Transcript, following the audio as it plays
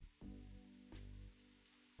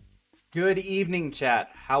Good evening, chat.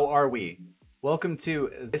 How are we? Welcome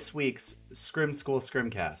to this week's Scrim School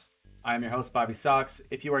Scrimcast. I'm your host, Bobby Sox.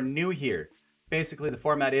 If you are new here, basically the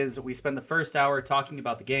format is we spend the first hour talking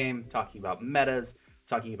about the game, talking about metas,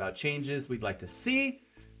 talking about changes we'd like to see,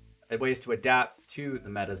 ways to adapt to the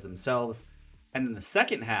metas themselves. And then the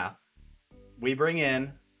second half, we bring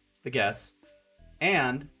in the guests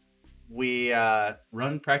and we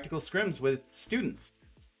run practical scrims with students.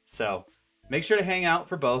 So make sure to hang out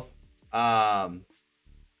for both.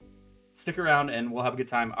 Stick around and we'll have a good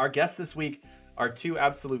time. Our guests this week are two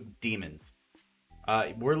absolute demons.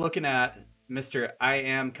 We're looking at Mr. I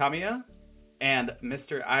Am Kamiya and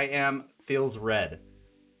Mr. I Am Feels Red.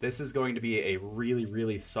 This is going to be a really,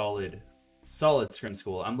 really solid scrim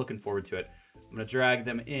school. I'm looking forward to it. I'm going to drag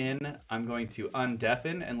them in. I'm going to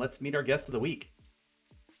undeafen and let's meet our guest of the week.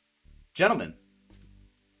 Gentlemen.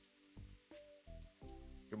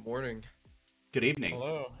 Good morning. Good evening.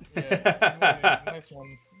 Hello. Yeah, nice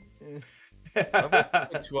one. I woke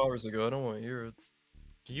up 2 hours ago. I don't want to hear it.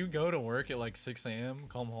 Do you go to work at like 6 a.m.,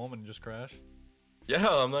 come home, and just crash? Yeah,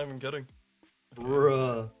 I'm not even kidding.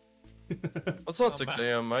 Bruh. It's not 6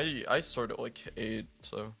 a.m. I start at like 8,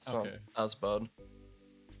 so it's not Okay. as bad.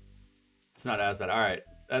 It's not as bad. All right.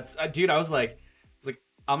 That's dude, I was like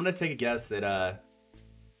I'm going to take a guess that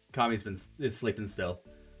Kami's is sleeping still.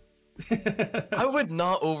 I would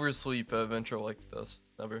not oversleep at a venture like this.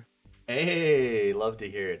 Never. Hey, love to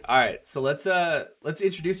hear it. All right, so let's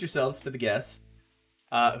introduce yourselves to the guests.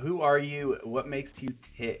 Who are you? What makes you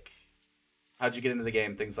tick? How'd you get into the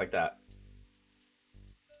game? Things like that.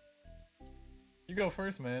 You go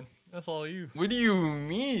first, man. That's all you. What do you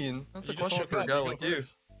mean? That's You a just question woke for a up, guy go like you.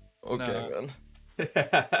 first. Okay, Nah.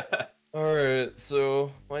 man. Alright,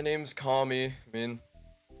 so my name's Kami. I mean,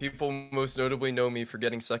 people most notably know me for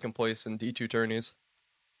getting second place in D2 tourneys.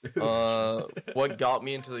 What got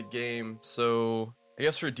me into the game? So I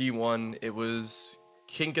guess for D1, it was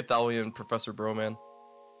King Cathalion and Professor Broman.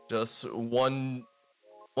 Just one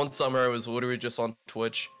summer, I was literally just on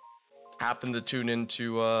Twitch, happened to tune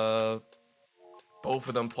into both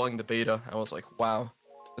of them playing the beta. I was like, wow,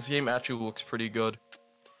 this game actually looks pretty good.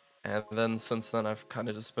 And then since then, I've kind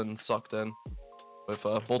of just been sucked in with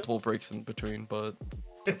multiple breaks in between, but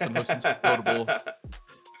that's the most notable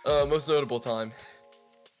time.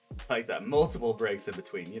 Like that, multiple breaks in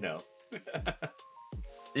between, you know.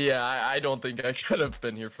 Yeah, I don't think I could have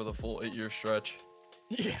been here for the full 8-year stretch.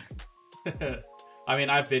 Yeah. I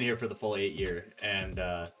mean, I've been here for the full 8 year, and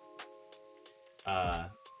I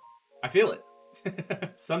feel it.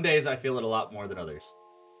 Some days I feel it a lot more than others.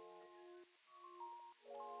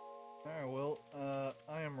 Alright, well,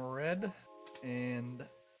 I am Red, and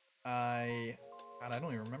God, I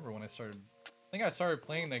don't even remember when I started. I think I started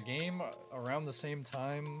playing the game around the same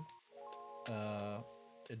time, what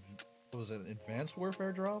was it, Advanced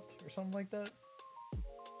Warfare dropped, or something like that?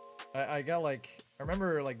 I got, like, I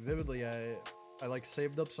remember, like, vividly, I like,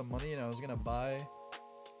 saved up some money, and I was gonna buy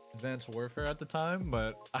Advanced Warfare at the time,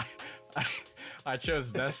 but I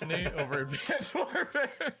chose Destiny over Advanced Warfare.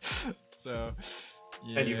 So,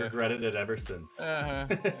 yeah. And you've regretted it ever since. Yeah,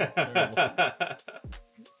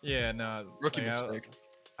 yeah, no. Rookie like, mistake.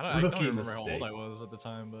 I don't Rookie remember how mistake. old I was at the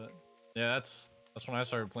time, but yeah, that's when I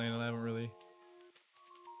started playing, and I haven't really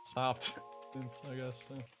stopped since, I guess.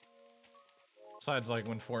 So. Besides, like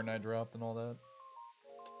when Fortnite dropped and all that.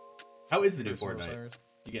 How is the new Crusader Fortnite? Osiris.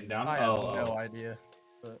 You getting down? I have no idea.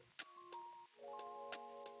 But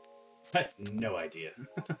I have no idea.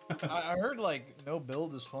 I heard, like, no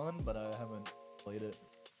build is fun, but I haven't played it.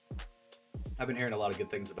 I've been hearing a lot of good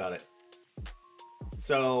things about it.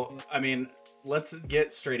 So, I mean, let's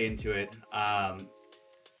get straight into it. How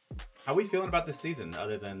are we feeling about this season,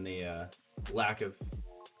 other than the lack of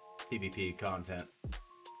PvP content? I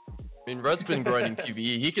mean, Red's been grinding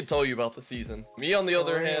PvE. He could tell you about the season. Me, on the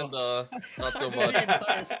other For real. hand, not so The much.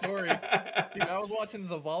 entire story. Dude, I was watching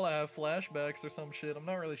Zavala have flashbacks or some shit. I'm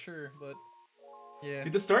not really sure, but yeah.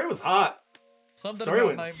 Dude, the story was hot. Something story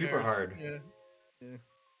about went super nightmares. hard. Yeah.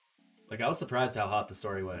 Like, I was surprised how hot the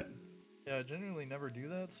story went. Yeah, I generally never do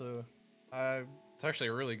that, so It's actually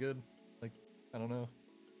really good. Like, I don't know.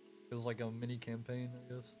 It was like a mini campaign,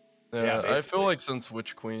 I guess. Yeah, I basically. feel like since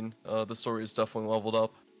Witch Queen, the story has definitely leveled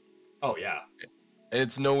up. Oh, yeah. And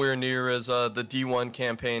it's nowhere near as the D1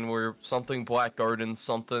 campaign where something Black Garden,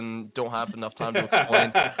 something don't have enough time to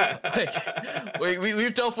explain. Like,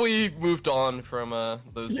 we've definitely moved on from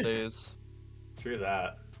those days. True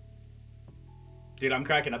that. Dude, I'm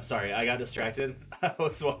cracking up. Sorry, I got distracted. I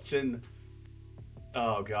was watching...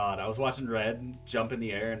 Oh, God. I was watching Red jump in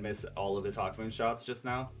the air and miss all of his Hawkmoon shots just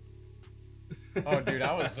now. Oh, dude,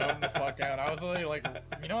 I was zoning the fuck out. I was really like,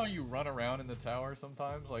 you know how you run around in the tower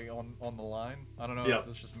sometimes, like on the line? I don't know Yeah. if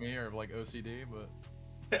it's just me or like OCD, but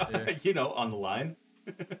You know, on the line.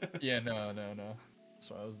 yeah, no. That's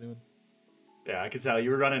what I was doing. Yeah, I could tell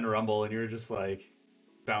you were running Rumble and you were just like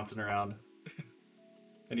bouncing around.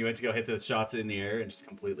 And you went to go hit the shots in the air and just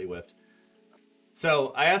completely whiffed.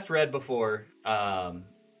 So I asked Red before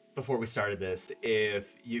we started this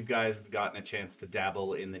if you guys have gotten a chance to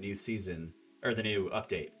dabble in the new season or the new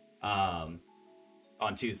update on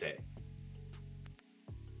Tuesday.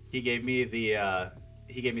 He gave me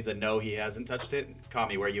the no, he hasn't touched it.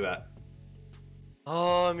 Kami, where you at?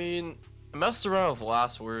 Oh, I mean, I messed around with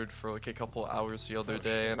Last Word for like a couple hours the other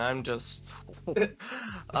day, and I'm just,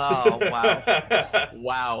 oh wow,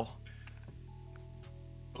 wow.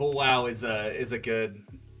 Oh wow is a good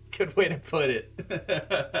way to put it.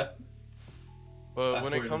 But Last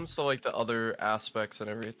when it Word comes is- to like the other aspects and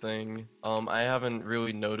everything, I haven't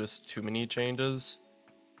really noticed too many changes.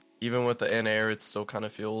 Even with the in-air, it still kind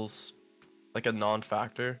of feels like a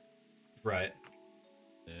non-factor. Right.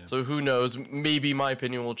 Yeah. So who knows? Maybe my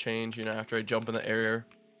opinion will change, after I jump in the air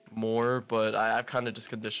more. But I've kind of just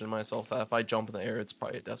conditioned myself that if I jump in the air, it's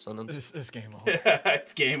probably a death sentence. It's game over.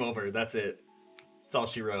 It's game over. That's it. That's all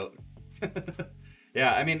she wrote.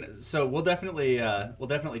 Yeah, I mean, so we'll definitely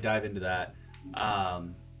dive into that.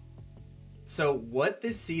 So what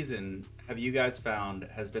this season have you guys found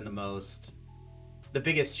has been the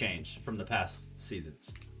biggest change from the past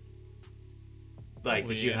seasons? Like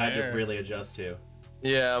that you had to Air. really adjust to.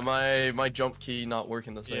 Yeah, my jump key not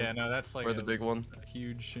working the same. Yeah, no, that's like Or the big one. a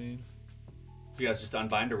huge change. You guys just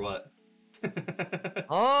unbind or what?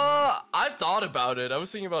 I've thought about it. I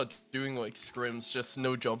was thinking about doing like scrims, just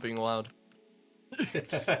no jumping allowed.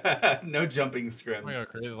 No jumping I scrims. go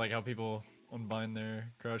crazy, like how people unbind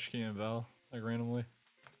their crouch key and Val, like randomly.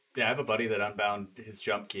 Yeah, I have a buddy that unbound his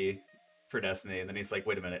jump key for Destiny, and then he's like,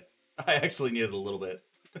 "Wait a minute, I actually need it a little bit."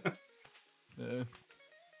 Yeah.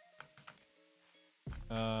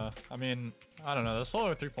 I mean, I don't know. The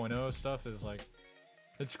Solar 3.0 stuff is like,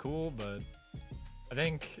 it's cool, but I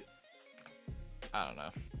think, I don't know.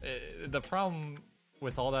 The problem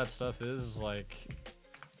with all that stuff is like,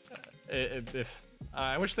 if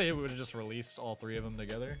I wish they would have just released all three of them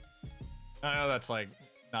together. I know that's like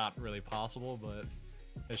not really possible, but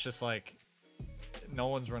it's just like no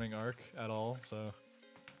one's running Arc at all, so.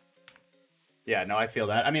 Yeah, no, I feel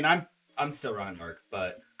that. I mean, I'm still running Arc,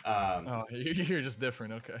 but Oh, you're just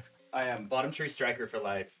different. Okay. I am bottom tree striker for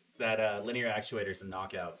life. That linear actuators and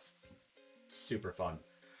knockouts, super fun.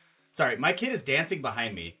 Sorry, my kid is dancing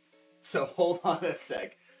behind me, so hold on a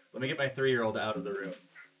sec. Let me get my 3-year-old out of the room.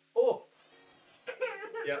 Oh,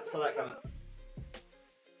 yeah, saw that coming.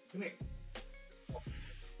 Come here.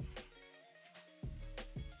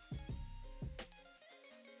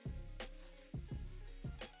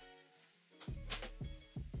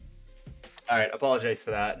 All right, apologize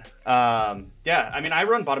for that. Yeah, I mean, I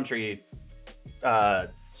run bottom tree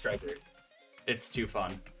striker. It's too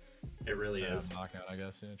fun. It really Yeah, is. knockout, I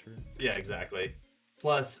guess. Yeah, true. Yeah, exactly.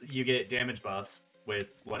 Plus, you get damage buffs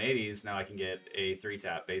with 180s. Now I can get a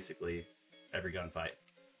 3-tap basically every gunfight.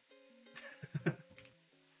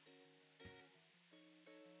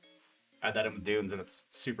 Add that in with Dunes, and it's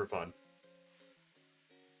super fun.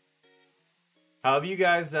 How have you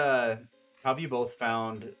guys? How have you both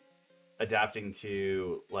found adapting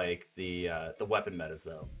to like the weapon metas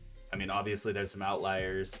though? I mean, obviously there's some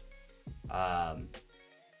outliers.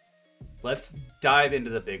 Let's dive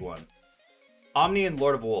into the big one. Omni and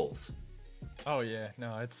Lord of Wolves. Oh yeah,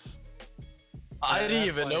 no, it's I didn't that's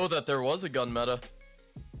even like- know that there was a gun meta.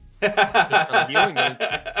 kinda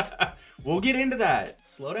healing We'll get into that.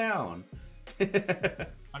 Slow down.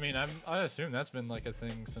 I mean, I assume that's been like a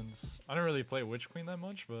thing since I don't really play Witch Queen that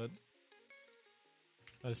much, but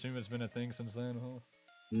I assume it's been a thing since then, huh?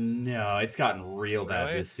 No, it's gotten real bad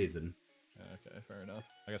Really? this season. Yeah, okay, fair enough.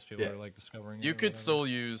 I guess people Yeah. are like discovering. it You or could whatever. still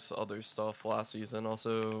use other stuff last season.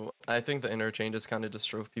 Also, I think the interchanges kind of just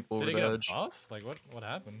drove people Did over it the get a edge. buff? Like what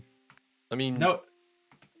happened? I mean, No,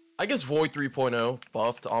 I guess Void 3.0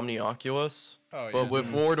 buffed Omni Oculus, Oh yeah. but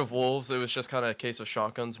with Lord of Wolves, it was just kind of a case of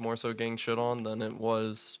shotguns more so getting shit on than it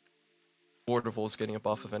was Lord of Wolves getting a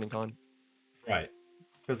buff of any kind. right.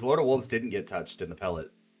 Because Lord of Wolves didn't get touched in the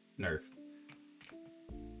pellet nerf.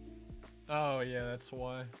 Oh yeah, that's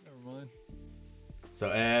why. Never mind. So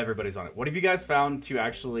everybody's on it. What have you guys found to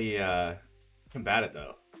actually combat it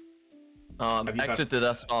though? Have you Exit the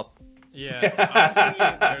desktop. Yeah, honestly,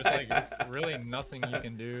 there's like really nothing you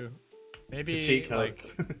can do. Maybe The cheat code.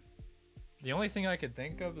 like the only thing I could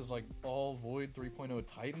think of is like all Void 3.0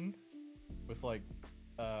 Titan with like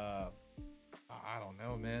I I don't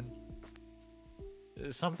know, man.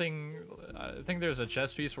 Something, I think there's a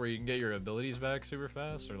chess piece where you can get your abilities back super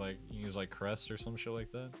fast, or like you can use like Crest or some shit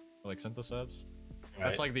like that, or like Syntheseps.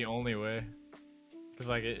 That's like the only way. Because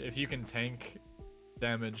like if you can tank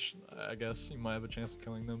damage, I guess you might have a chance of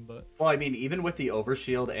killing them. But Well, I mean, even with the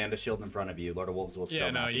overshield and a shield in front of you, Lord of Wolves will still yeah,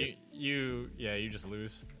 no, map you. you just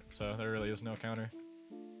lose. So there really is no counter.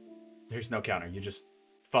 There's no counter. You just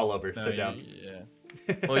fall over, No, sit down. Yeah.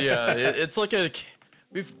 Well, yeah, it's like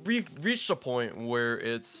we've reached a point where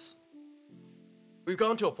we've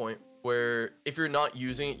gone to a point where if you're not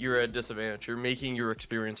using it, you're at a disadvantage. You're making your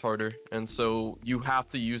experience harder, and so you have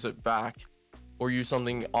to use it back, or use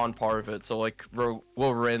something on par of it. So like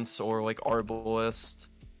Rinse or like Arbalist,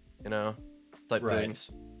 type Right. things.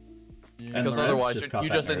 And Because Lorenz otherwise, just caught you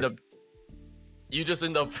that just nerf.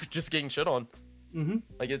 end up just getting shit on. Mm-hmm.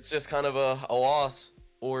 Like it's just kind of a loss.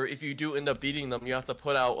 Or if you do end up beating them, you have to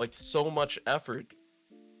put out like so much effort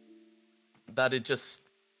that it's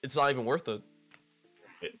not even worth it.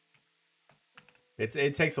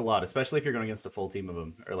 It takes a lot, especially if you're going against a full team of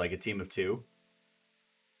them or like a team of two.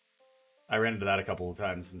 I ran into that a couple of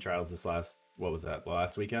times in trials this last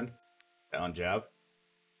weekend on Jav.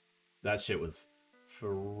 That shit was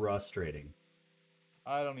frustrating.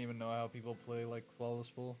 I don't even know how people play like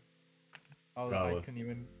Flawless Pool. I Bro. couldn't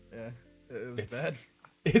even. Yeah, it was It's- bad.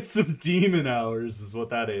 It's some demon hours, is what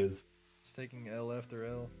that is. Just taking L after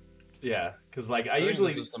L. Yeah, because like I think usually,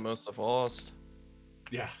 this is the most I've lost.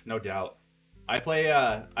 yeah, no doubt. I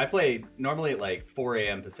play normally at like 4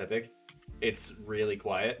 a.m. Pacific. It's really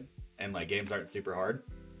quiet and like games aren't super hard.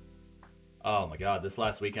 Oh my god, this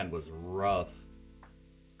last weekend was rough.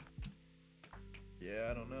 Yeah,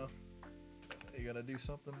 I don't know. You gotta do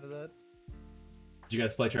something to that. Did you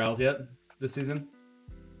guys play trials yet this season?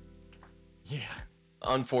 Yeah.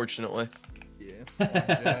 Unfortunately.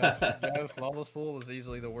 Yeah. Jav Flawless Pool was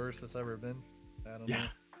easily the worst it's ever been. I don't Yeah. know.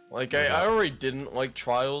 Like I already didn't like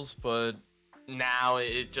trials, but now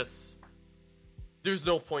it just there's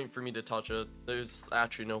no point for me to touch it. There's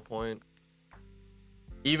actually no point.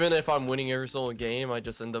 Even if I'm winning every single game, I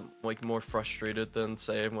just end up like more frustrated than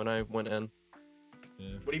say when I went in.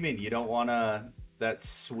 Yeah. What do you mean? You don't want that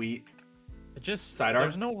sweet? It just Sidearm?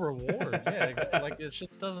 there's no reward. Yeah, exactly. Like it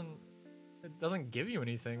just doesn't give you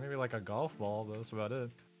anything. Maybe like a golf ball, but that's about it.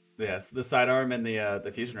 Yes, the sidearm and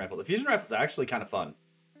the fusion rifle. The fusion rifle is actually kind of fun.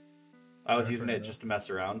 I was Yeah, using fair it enough. just to mess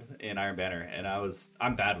around in Iron Banner, and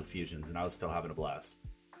I'm bad with fusions, and I was still having a blast.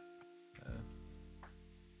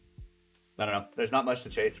 I don't know. There's not much to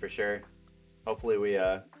chase for sure. Hopefully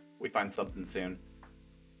we find something soon.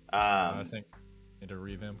 I think need to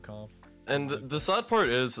revamp comp. And the sad part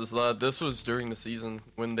is that this was during the season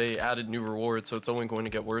when they added new rewards, so it's only going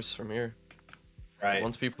to get worse from here. Right.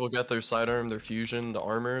 Once people get their sidearm, their fusion, the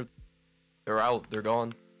armor, they're out, they're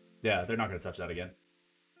gone. Yeah, they're not going to touch that again.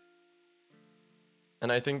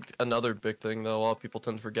 And I think another big thing that a lot of people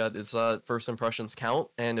tend to forget is that first impressions count,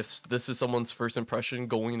 and if this is someone's first impression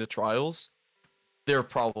going into trials, they're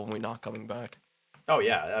probably not coming back. Oh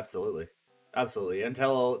yeah, absolutely, absolutely.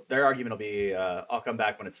 Until their argument will be, "I'll come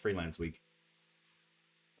back when it's freelance week,"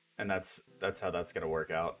 and that's how that's going to work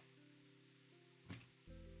out,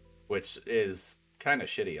 which is kind of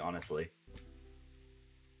shitty, honestly.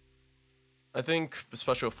 I think,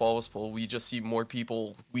 especially with Flawless Pool, we just see more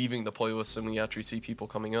people leaving the playlist than we actually see people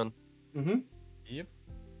coming in. Mm-hmm. Yep.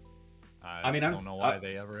 I mean, don't know why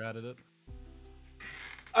they ever added it.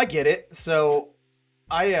 I get it. So,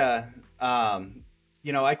 I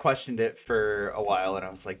questioned it for a while, and I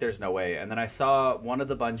was like, "There's no way." And then I saw one of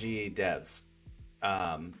the Bungie devs.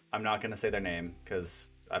 I'm not gonna say their name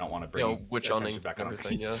because I don't want to bring Witch attention hunting back and on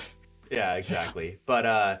everything, yeah. Yeah, exactly.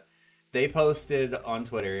 But they posted on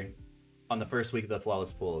Twitter on the first week of the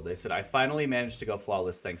Flawless Pool. They said, "I finally managed to go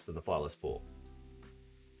flawless thanks to the Flawless Pool."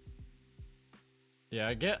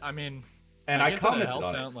 Yeah, I mean, And I get that it commented helps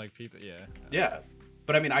on it. out, like people, yeah. Yeah.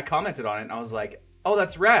 But I mean, I commented on it and I was like, "Oh,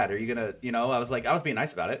 that's rad. Are you going to, I was being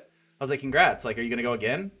nice about it. I was like, "Congrats. Like, are you going to go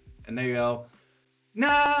again?" And they go,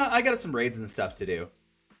 "Nah, I got some raids and stuff to do."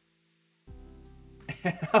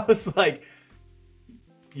 And I was like,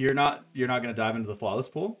 You're not going to dive into the Flawless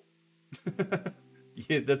Pool?"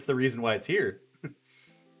 Yeah, that's the reason why it's here.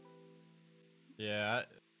 Yeah,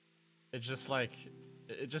 it's just like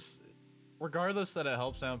it just regardless that it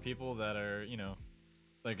helps out people that are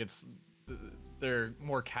like they're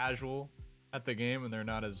more casual at the game and they're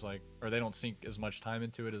not as like or they don't sink as much time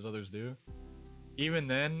into it as others do. Even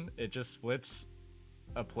then, it just splits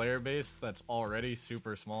a player base that's already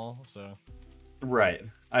super small, so Right.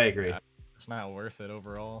 I agree. it's not worth it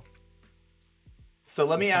overall. So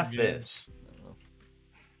let me Some ask this. games, I don't know.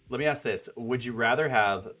 let me ask this: would you rather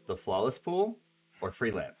have the flawless pool or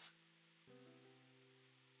freelance?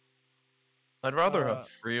 I'd rather Uh, have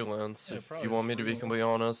freelance yeah, if probably you want me to be freelance. completely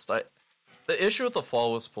honest. The issue with the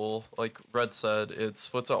flawless pool, like Red said, it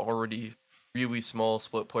splits an already really small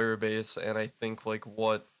split player base, and I think like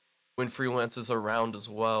when freelance is around as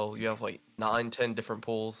well, you have like 9, 10 different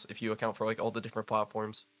pools if you account for like all the different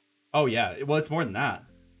platforms. Oh yeah, well it's more than that.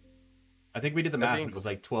 I think we did the I math and think it was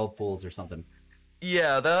like 12 pools or something.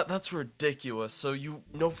 Yeah, that's ridiculous. So you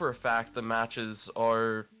know for a fact the matches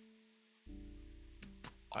are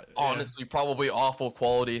honestly probably awful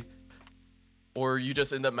quality, or you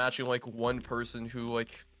just end up matching like one person who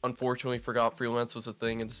like unfortunately forgot freelance was a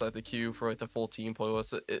thing and decided to queue for like the full team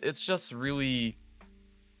playlist. It's just really,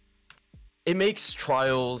 it makes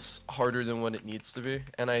trials harder than what it needs to be.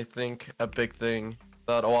 And I think a big thing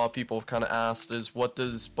that a lot of people have kind of asked is, what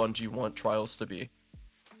does Bungie want trials to be?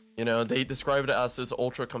 You know, they describe it as this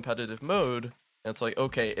ultra competitive mode, and it's like,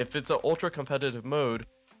 okay, if it's an ultra competitive mode,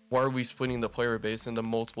 why are we splitting the player base into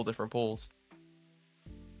multiple different pools?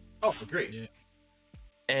 Oh, agree. Yeah.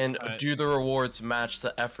 And Right. do the rewards match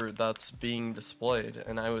the effort that's being displayed?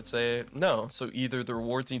 And I would say no. So either the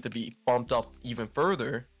rewards need to be bumped up even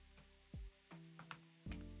further,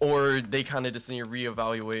 or they kind of just need to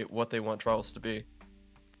reevaluate what they want trials to be.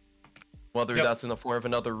 Whether Yep. that's in the form of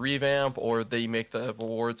another revamp, or they make the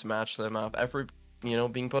rewards match the amount of effort,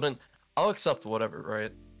 being put in. I'll accept whatever,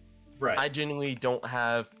 right? Right. I genuinely don't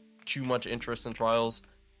have too much interest in trials.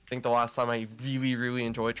 I think the last time I really, really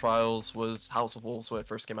enjoyed trials was House of Wolves when it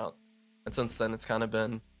first came out. And since then, it's kind of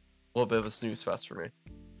been a little bit of a snooze fest for me.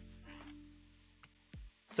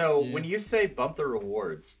 So Yeah. when you say bump the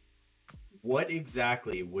rewards, what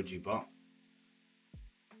exactly would you bump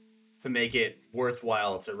to make it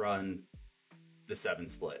worthwhile to run the 7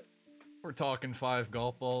 split? We're talking 5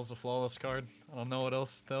 golf balls, a flawless card. I don't know what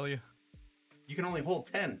else to tell you. You can only hold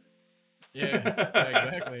 10. Yeah,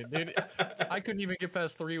 exactly, dude. I couldn't even get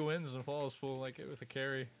past 3 wins in flawless pool like with a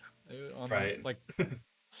carry on Right. like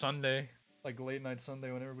Sunday. Like late night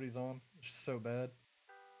Sunday when everybody's on. It's just so bad.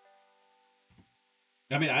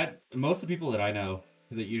 I mean, most of the people that I know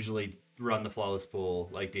that usually run the flawless pool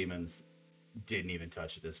like demons didn't even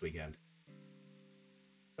touch it this weekend.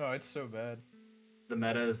 Oh, it's so bad.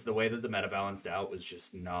 The way that the meta balanced out was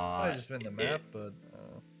just not. Might just been the it. map, but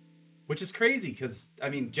Which is crazy because, I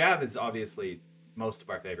mean, Jav is obviously most of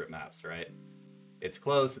our favorite maps, right? It's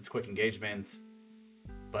close, it's quick engagements,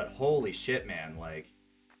 but holy shit, man, like.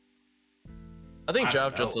 I think I don't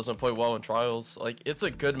Jav just know. doesn't play well in trials. Like, it's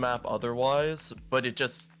a good map otherwise, but it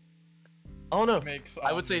just, I don't know. it makes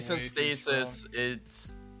I would say Omni since way too Stasis,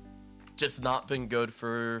 it's just not been good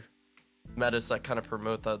for metas that kind of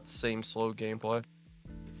promote that same slow gameplay.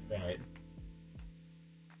 Right.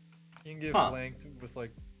 You can get Huh. flanked with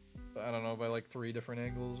like, I don't know, by like 3 different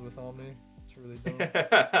angles with Omni. It's really dumb.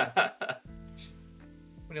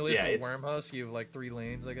 When you leave Yeah, with it's- Wormhusk, you have like 3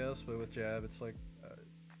 lanes, I guess, but with Jab, it's like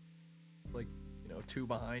 2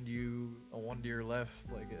 behind you, a 1 to your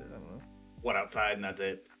left. Like, I don't know. One outside and that's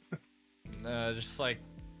it. Just like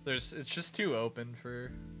It's just too open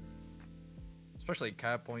for, especially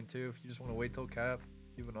cap point too. If you just want to wait till cap,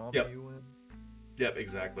 even Omni, Yep. you win. Yep,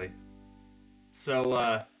 exactly.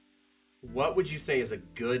 So, what would you say is a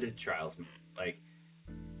good Trials map? Like,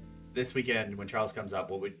 this weekend when Trials comes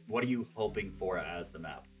up, what are you hoping for as the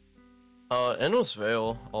map? Endless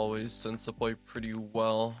Veil always tends to play pretty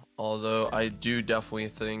well, although I do definitely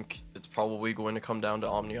think it's probably going to come down to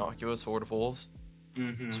Omni Oculus Horde of Wolves,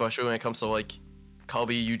 Mm-hmm. especially when it comes to like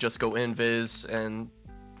Cubby. You just go invis and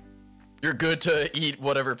you're good to eat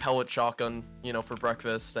whatever pellet shotgun for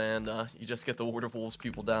breakfast, and you just get the Horde of Wolves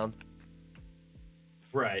people down.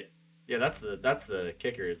 Right. Yeah, that's the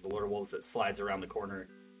kicker is the Lord of Wolves that slides around the corner,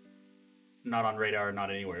 not on radar, not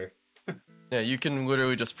anywhere. Yeah, you can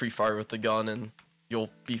literally just pre-fire with the gun and you'll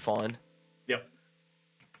be fine. Yep.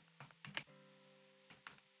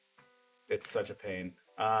 It's such a pain.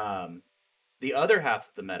 The other half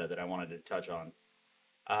of the meta that I wanted to touch on,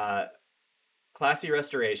 Classy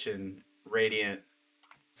Restoration, Radiant,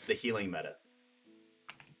 the healing meta.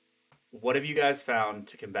 What have you guys found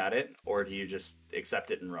to combat it, or do you just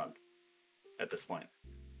accept it and run at this point?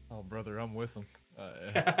 oh brother, I'm with them.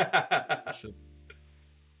 You're Shit.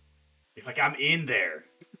 like, I'm in there.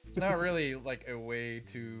 It's not really like a way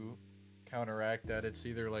to counteract that. It's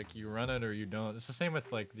either like You run it or you don't. It's the same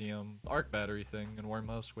with like the arc battery thing in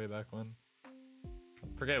Wormhouse way back when.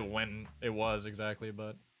 Forget when it was exactly,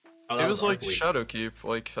 but Oh, that It was like Arc Week. Shadowkeep,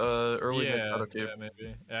 like early mid yeah, Shadowkeep. yeah,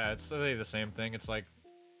 maybe. Yeah, it's really the same thing. It's like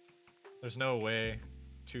there's no way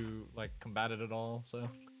to like combat it at all, so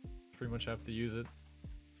pretty much have to use it.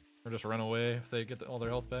 or just run away if they get all their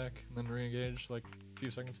health back and then re-engage like a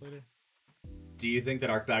few seconds later. Do you think that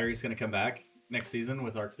Arc Battery is going to come back next season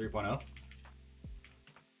with Arc 3.0?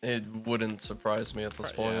 It wouldn't surprise me at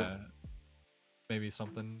this point. Yeah, maybe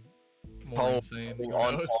something more Probably insane. Who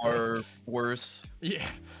on knows? par worse. Yeah.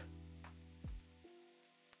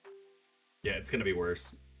 Yeah, it's going to be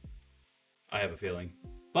worse. I have a feeling.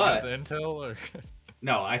 But But the intel or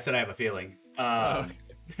no, I said I have a feeling. Oh.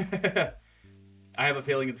 I have a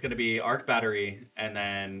feeling it's going to be Arc Battery, and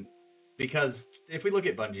then because if we look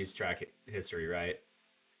at Bungie's track history, right?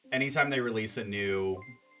 Anytime they release a new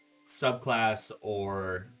subclass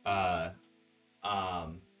or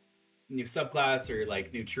new subclass or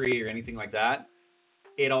like new tree or anything like that,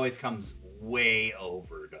 it always comes way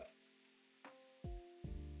overdone.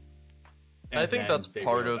 I think then that's they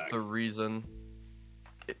part roll of back. the reason.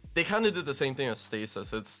 They kind of did the same thing as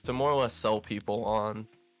Stasis. It's to more or less sell people on,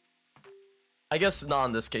 I guess not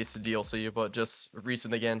in this case the DLC, but just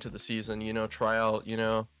reason again to the season, you know, try out, you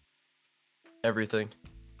know, everything.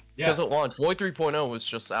 Yeah. Because at launch, Void 3.0 was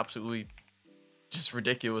just absolutely just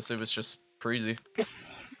ridiculous. It was just crazy.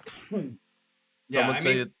 Some Yeah, would I say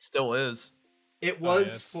mean, it still is. it Oh, yeah,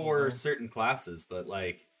 was it's for so- certain classes, but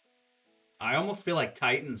like, I almost feel like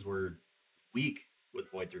Titans were weak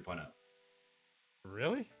with Void 3.0.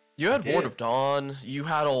 really? You had did. Ward of Dawn. You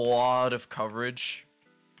had a lot of coverage.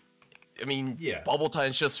 I mean, Yeah. Bubble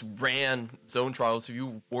Titans just ran zone trials. If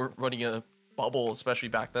you weren't running a bubble, especially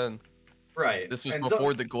back then, Right. this was And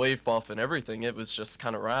before the glaive buff and everything. It was just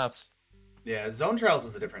kind of wraps. Yeah, Zone Trials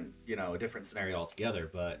was a different scenario altogether,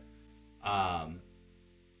 but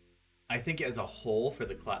I think as a whole for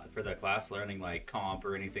the class learning like comp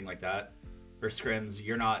or anything like that or scrims,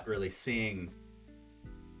 you're not really seeing.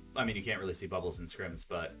 I mean, you can't really see bubbles in scrims,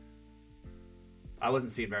 but I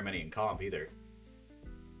wasn't seeing very many in comp either.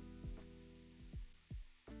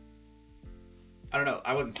 I don't know.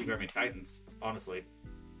 I wasn't seeing very many Titans, honestly.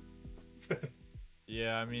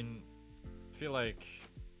 Yeah, I mean, I feel like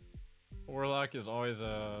Warlock is always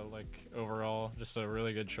overall just a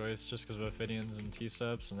really good choice just because of Ophidians and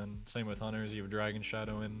T-steps, and then same with Hunters. You have Dragon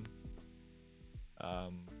Shadow and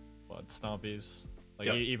Stompies. Like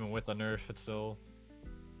Yep. even with the nerf, it's still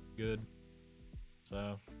good.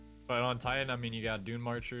 So, but on Titan, I mean, you got Dune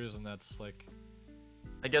Marchers, and that's like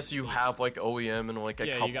I guess you have like OEM and like a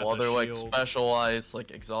Yeah, you got couple the other like shield. specialized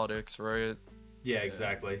like exotics, right? Yeah,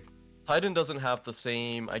 exactly. Titan doesn't have the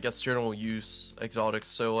same, I guess, general use exotics.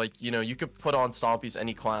 So like, you know, you could put on Stompies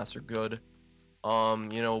any class are good.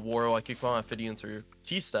 You know, Warlock, you can put on Ophidians or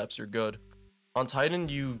T-steps are good. On Titan,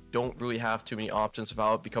 you don't really have too many options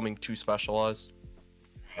without becoming too specialized.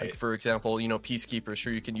 Like Right. for example, you know, Peacekeeper,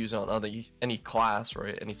 sure you can use it on any class,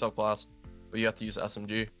 right? Any subclass, but you have to use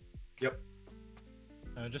SMG. Yep.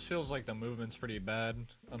 it just feels like the movement's pretty bad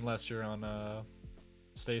unless you're on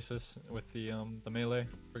Stasis with the melee.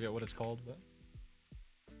 Forget what it's called, but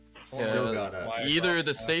Still Yeah, got a. Why- Either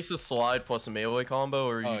the stasis slide plus a melee combo,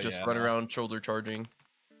 or you Oh, just yeah, run no. around shoulder charging,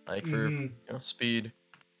 like for Mhm. you know, speed.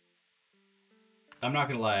 I'm not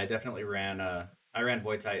gonna lie, I definitely ran I ran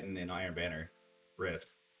Void Titan in Iron Banner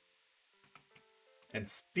Rift. And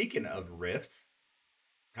speaking of Rift,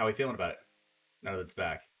 how are we feeling about it now that it's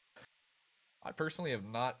back? I personally have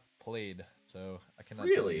not played, so I cannot. tell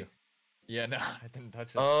Really? you. Yeah, no, I didn't touch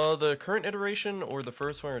it. The current iteration or the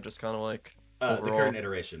first one, or just kind of like The overall? current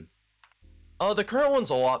iteration. The current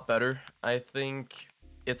one's a lot better. I think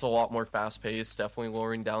it's a lot more fast paced. Definitely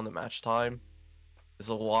lowering down the match time is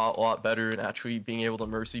a lot better, and actually being able to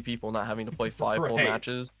mercy people, not having to play 5 full Right.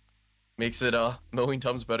 matches, makes it a million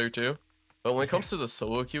times better too. But when it comes to the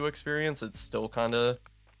solo queue experience, it's still kind of.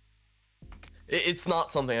 It's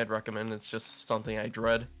not something I'd recommend. It's just something I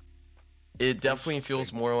dread. It definitely feels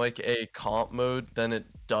Interesting. more like a comp mode than it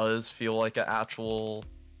does feel like an actual,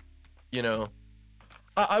 you know.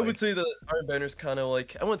 I would Like- say that Iron Banner's kind of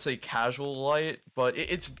like, I wouldn't say casual light, but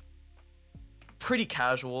it's pretty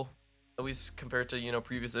casual, at least compared to, you know,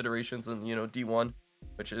 previous iterations and, you know, D1,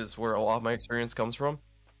 which is where a lot of my experience comes from.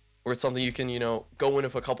 Where it's something you can, you know, go in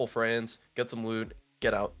with a couple friends, get some loot,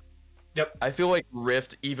 get out. Yep. I feel like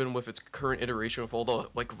Rift, even with its current iteration with all the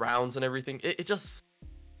like rounds and everything, it just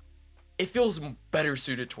it feels better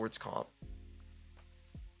suited towards comp.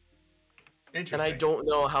 Interesting. And I don't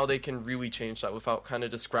know how they can really change that without kind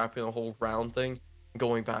of just scrapping the whole round thing and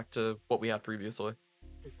going back to what we had previously.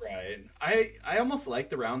 Right. I almost like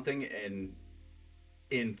the round thing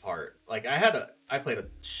in part. Like I played a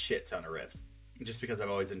shit ton of Rift just because I've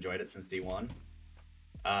always enjoyed it since D1.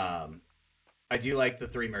 I do like the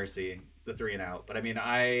 3 Mercy, the 3 and out, but I mean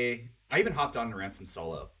I even hopped on and ran some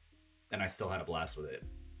solo and I still had a blast with it.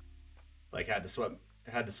 Like had to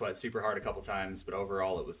had to sweat super hard a couple times, but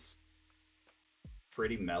overall it was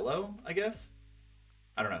pretty mellow, I guess.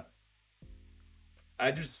 I don't know.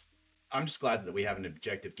 I'm just glad that we have an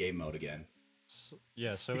objective game mode again.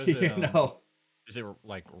 Yeah, so is it know? is it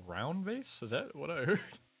like round base? Is that what I heard?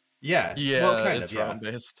 Yeah. Yeah, well, kind it's of, yeah. round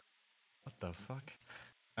based. What the fuck?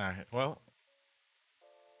 Alright, well,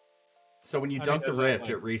 So when you I mean, dunk the is that, rift,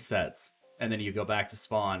 like- it resets, and then you go back to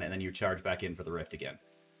spawn, and then you charge back in for the rift again.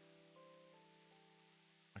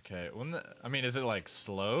 okay. I mean, is it like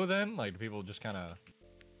slow then? Like do people just kind of?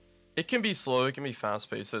 It can be slow, it can be fast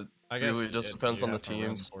paced. It I guess really just depends you on the have to run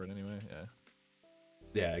teams. for it anyway. Yeah.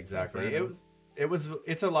 Yeah, exactly. Fair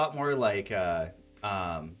It's a lot more like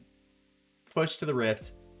push to the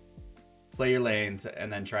rift, play your lanes,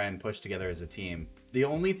 and then try and push together as a team. The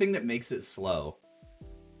only thing that makes it slow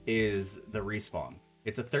is the respawn.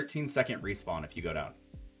 It's a 13-second respawn if you go down.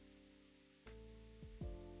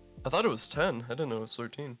 I thought it was 10. I didn't know it was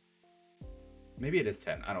 13. Maybe it is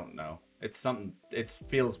 10. I don't know. It's something. It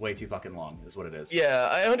feels way too fucking long, is what it is. Yeah,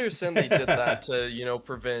 I understand they did that to,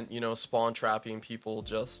 prevent, spawn trapping people,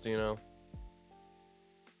 just, more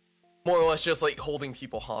or less just like holding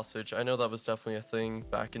people hostage. I know that was definitely a thing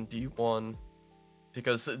back in D1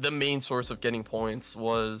 because the main source of getting points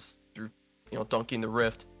was through, dunking the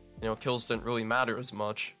rift. Kills didn't really matter as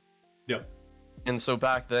much. Yep. And so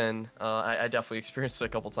back then, I definitely experienced it a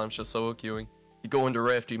couple times just solo queuing. You go into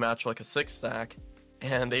rift, you match like a 6-stack,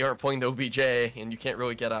 and they aren't playing the OBJ, and you can't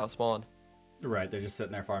really get out of spawn. Right. They're just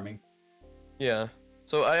sitting there farming. Yeah.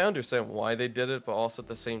 So I understand why they did it, but also at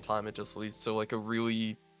the same time, it just leads to like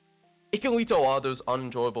it can lead to a lot of those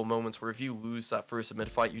unenjoyable moments where if you lose that first mid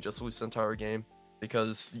fight, you just lose the entire game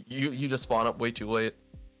because you just spawn up way too late.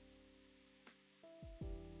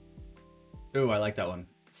 Ooh, I like that one.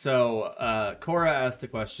 So, Cora asked a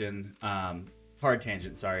question. Hard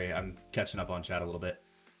tangent, sorry. I'm catching up on chat a little bit.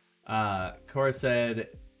 Cora said,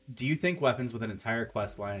 do you think weapons with an entire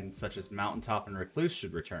quest line, such as Mountaintop and Recluse,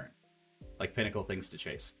 should return? Like pinnacle things to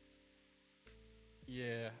chase?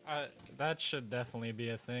 Yeah, that should definitely be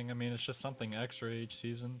a thing. I mean, it's just something extra each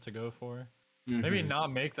season to go for. Maybe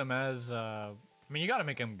not make them as. I mean, you got to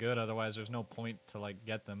make them good, otherwise there's no point to like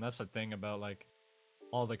get them. That's the thing about like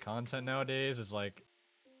all the content nowadays. Is like,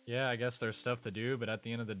 yeah, I guess there's stuff to do, but at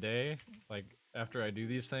the end of the day, like after I do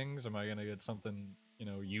these things, am I gonna get something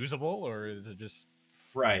usable, or is it just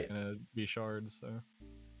Right. gonna be shards? So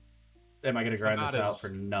Am I going to grind Not this out as- for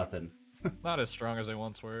nothing? not as strong as they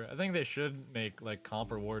once were. I think they should make like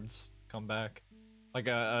comp rewards come back. Like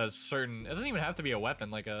a certain, it doesn't even have to be a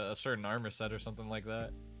weapon, like a certain armor set or something like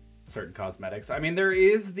that. Certain cosmetics. I mean, there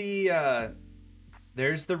is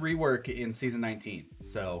there's the rework in season 19.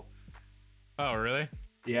 So, Oh, really?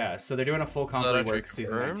 yeah. So they're doing a full Is comp that actually rework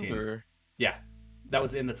season confirmed, 19. or? Yeah. That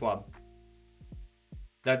was in the TWAB.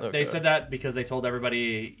 They Okay. said that because they told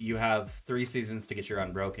everybody you have 3 seasons to get your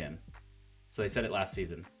Unbroken. So they said it last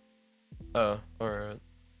season. Oh, alright.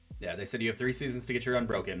 Yeah, they said you have 3 seasons to get your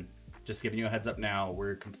Unbroken. Just giving you a heads up now,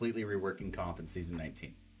 we're completely reworking comp in season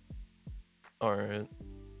 19. Alright.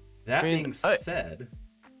 That I mean, being I- said,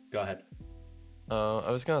 go ahead.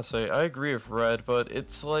 I was gonna say, I agree with Red, but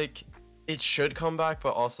it's like, it should come back,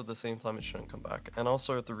 but also at the same time, it shouldn't come back. And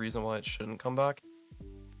also, the reason why it shouldn't come back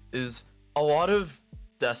is a lot of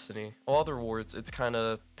Destiny, a lot of the rewards, it's kind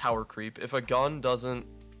of power creep. If a gun doesn't.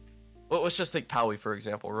 Well, let's just take Powie, for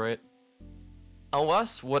example, right?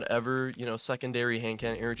 Unless whatever, secondary hand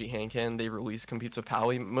cannon, energy hand cannon they release competes with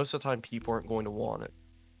Powie, most of the time people aren't going to want it.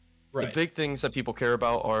 Right. The big things that people care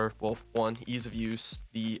about are, well, one, ease of use,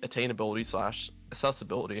 the attainability /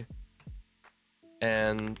 accessibility,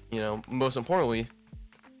 and, most importantly,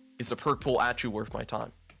 is the perk pool actually worth my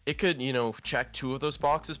time? It could, check 2 of those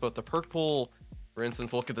boxes, but the perk pool, for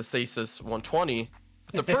instance, look at the Stasis 120,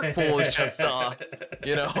 the perk pool is just,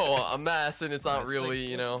 a mess, and it's not It's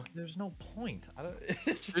really, like, There's no point. I don't.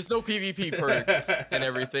 there's no PvP perks and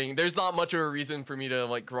everything. There's not much of a reason for me to,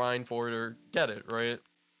 like, grind for it or get it, right?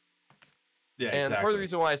 Yeah, And exactly. part of the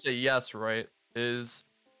reason why I say yes, right, is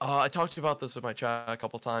I talked about this with my chat a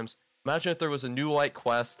couple times. Imagine if there was a new light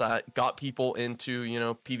quest that got people into,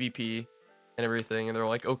 PvP and everything, and they're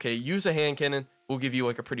like, okay, use a hand cannon, we'll give you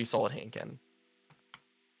like a pretty solid hand cannon.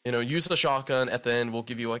 Use the shotgun at the end, we'll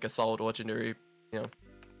give you like a solid legendary,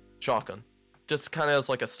 shotgun. Just kind of as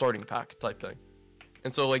like a starting pack type thing.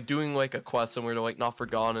 And so like doing like a quest similar to like Not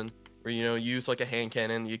Forgotten, where use like a hand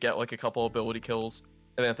cannon, you get like a couple ability kills,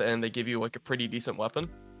 and at the end they give you like a pretty decent weapon,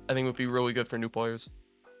 I think would be really good for new players.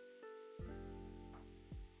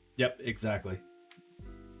 Yep, exactly.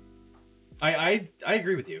 I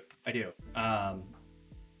agree with you. I do.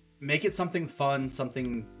 make it something fun,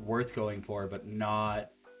 something worth going for, but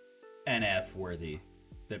not NF worthy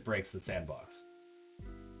that breaks the sandbox.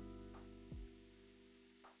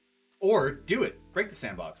 Or do it. Break the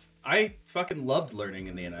sandbox. I fucking loved learning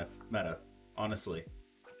in the NF meta, honestly.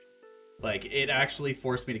 Like, it actually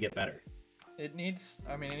forced me to get better. It needs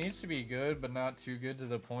to be good, but not too good to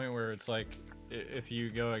the point where it's like, if you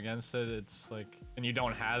go against it, it's like, and you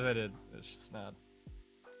don't have it, it's just not,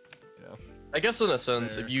 I guess in a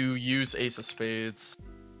sense, Fair. if you use Ace of Spades,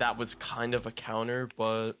 that was kind of a counter,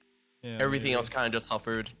 but yeah, everything maybe. else kind of just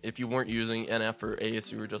suffered. If you weren't using NF or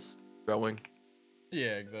Ace, you were just throwing.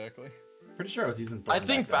 Yeah, exactly. Pretty sure I was using I Thorn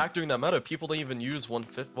think then. back during that meta, people didn't even use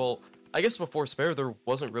 150. Well, I guess before Spare, there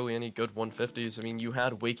wasn't really any good 150s. I mean, you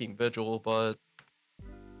had Waking Vigil, but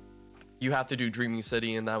you had to do Dreaming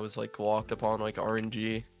City, and that was like locked upon like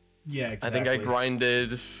RNG. Yeah, I exactly. think I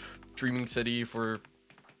grinded Dreaming City for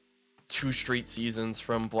 2 straight seasons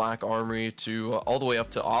from Black Armory to all the way up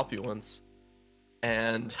to Opulence.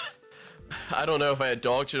 And I don't know if I had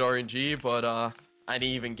dog shit RNG, but I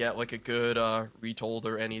didn't even get like a good retold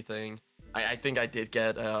or anything. I think I did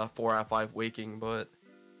get 4 out of 5 Waking, but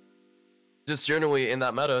just generally in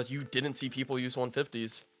that meta, you didn't see people use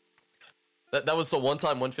 150s. That was the one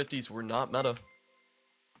time 150s were not meta.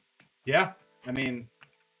 Yeah, I mean,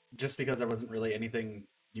 just because there wasn't really anything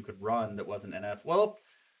you could run that wasn't NF. Well,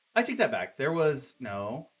 I take that back. There was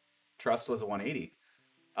no Trust was a 180.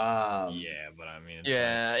 Yeah, but I mean, it's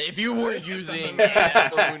Yeah, if you were using like-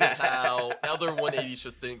 NF or Lunatao, other 180s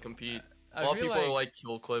just didn't compete. I A lot of feel people are like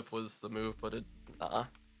Kill Clip was the move, but it it's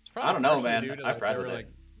probably I don't know, partially man. due to, I've like, read there with were, it. like,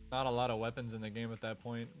 not a lot of weapons in the game at that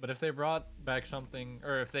point. But if they brought back something,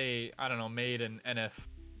 or if they, I don't know, made an NF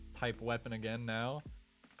type weapon again now,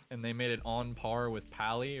 and they made it on par with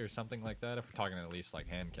Pally or something like that, if we're talking at least like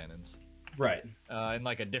hand cannons, Right. in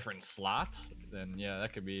like a different slot, then yeah,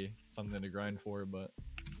 that could be something to grind for. But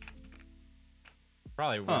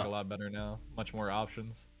probably work Huh. a lot better now. Much more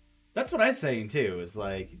options. That's what I was saying too. Is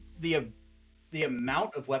like the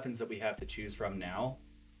amount of weapons that we have to choose from now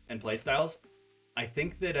and playstyles. I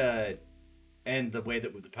think that and the way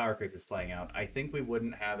that the power creep is playing out, I think we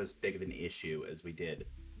wouldn't have as big of an issue as we did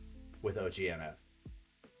with OGNF.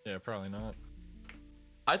 Yeah, probably not.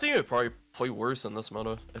 I think it would probably play worse in this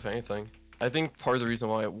meta, if anything. I think part of the reason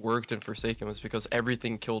why it worked in Forsaken was because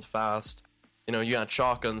everything killed fast. You know, you had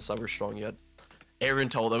shotguns that were strong, you had air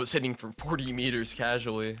intel that was hitting for 40 meters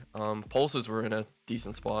casually. Pulses were in a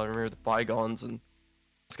decent spot. I remember the Bygones, and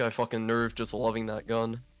this guy fucking Nerve just loving that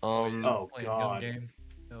gun. Oh Playing gun god. game.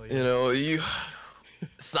 Hell yeah. You know,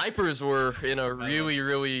 snipers were in a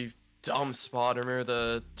really dumb spot. I remember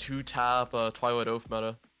the 2-tap Twilight Oath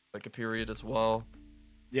meta, like a period as well.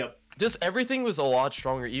 Yep. Just everything was a lot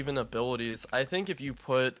stronger, even abilities. I think if you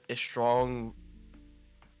put a strong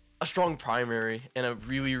primary and a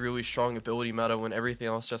really strong ability meta when everything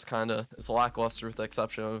else just kind of is lackluster with the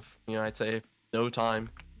exception of, you know, I'd say No Time.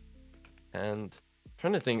 And I'm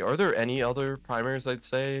trying to think, are there any other primaries I'd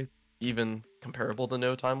say even comparable to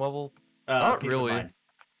No Time level? Not Peace of really. Mind.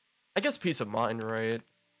 I guess Peace of Mind, right?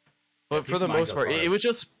 But Peace for of the Mind most goes part, it hard. would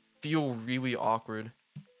just feel really awkward.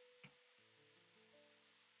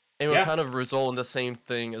 It would Yeah. kind of result in the same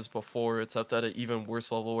thing as before, except at an even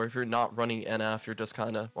worse level, where if you're not running NF, you're just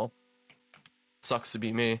kind of, well, sucks to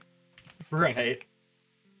be me. Right.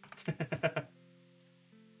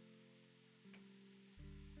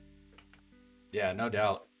 Yeah, no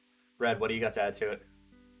doubt. Red, what do you got to add to it?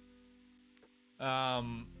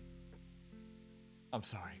 I'm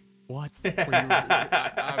sorry. What?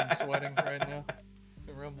 I'm sweating right now.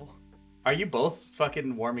 The Rumble. Are you both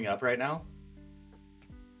fucking warming up right now?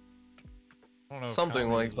 I don't know if Something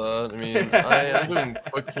Kami- like that. I mean, I'm doing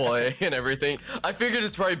quick play and everything. I figured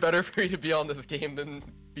it's probably better for me to be on this game than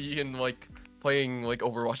be in, like, playing, like,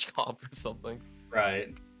 Overwatch comp or something.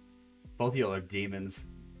 Right. Both of you are demons.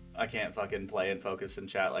 I can't fucking play and focus and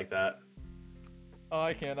chat like that. Oh,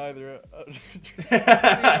 I can't either.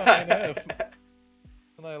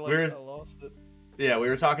 And I We're- I lost it. Yeah, we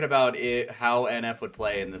were talking about how NF would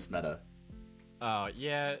play in this meta. Oh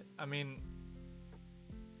yeah, I mean,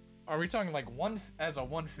 are we talking like as a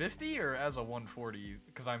 150 or as a 140?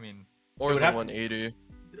 Because I mean, Or It is would it have to- 180?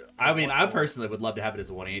 I mean, I personally would love to have it as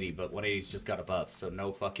a 180, but 180's just got a buff, so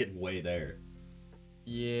no fucking way there.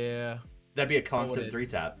 yeah, That'd be a constant it?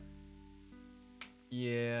 3-tap.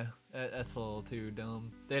 yeah, that's a little too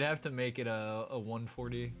dumb. They'd have to make it a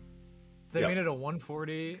 140. If they Yep. made it a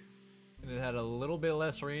 140 and it had a little bit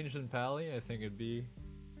less range than Pally, I think it'd be,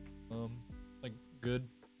 like good.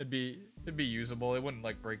 It'd be usable. It wouldn't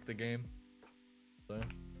like break the game. So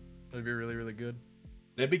it'd be really good.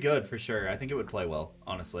 It'd be good for sure. I think it would play well,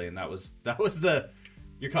 honestly. And that was the.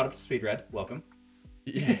 You're caught up to speed, Red. Welcome.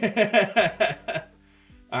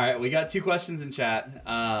 All right, we got 2 questions in chat.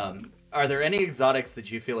 Are there any exotics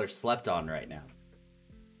that you feel are slept on right now?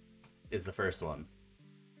 Is the first one.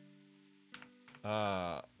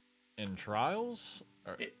 In trials?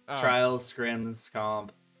 Trials, scrims,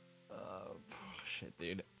 comp. Shit,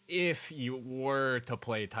 dude. If you were to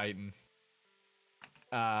play Titan,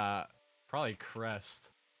 probably Crest.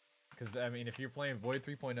 Because, I mean, if you're playing Void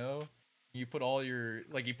 3.0, you put all your,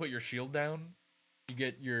 like, you put your shield down, you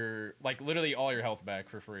get your, like, literally all your health back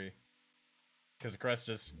for free. Because Crest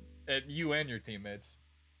just, you and your teammates.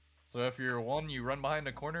 So if you're one, you run behind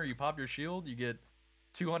a corner, you pop your shield, you get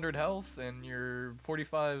 200 health, and you're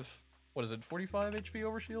 45, what is it, 45 HP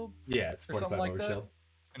over shield? Yeah, it's 45 like over that. shield.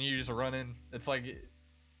 And you just run in. It's like, it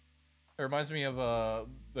reminds me of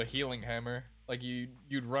the healing hammer. Like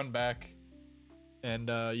you'd run back, and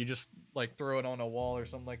you just like throw it on a wall or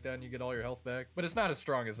something like that, and you get all your health back. But it's not as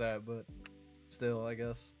strong as that, but still, I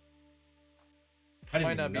guess. I didn't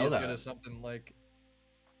Might even not be know as that. good as something like.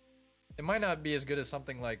 It might not be as good as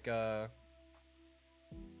something like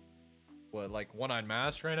like One-Eyed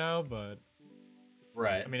Mask right now, but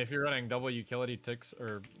Right. I mean, if you're running double utility ticks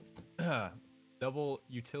or double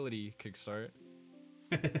utility kickstart,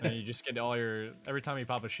 and you just get all your every time you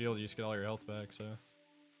pop a shield, you just get all your health back. So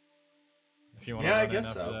if you want to Yeah, I run in guess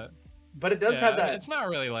after so. that, But it does yeah, have I mean, that. it's not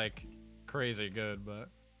really like crazy good, but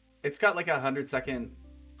It's got like 100-second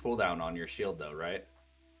cooldown on your shield, though, right?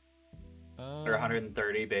 Or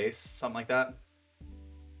 130 base, something like that.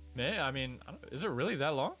 Yeah, I mean, is it really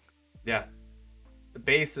that long? Yeah. The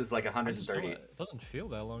base is like I just 130. it doesn't feel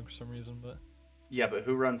that long for some reason, but Yeah, but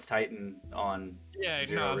who runs Titan on yeah,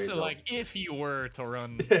 zero no. result? So like, if you were to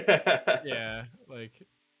run, yeah, like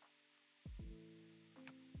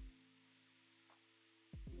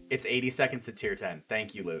It's 80 seconds at tier 10.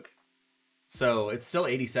 Thank you, Luke. So it's still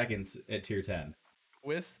 80 seconds at tier 10.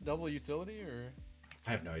 with double utility or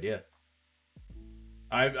I have no idea.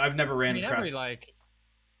 I've never I ran mean, across. every like,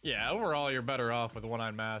 yeah, overall you're better off with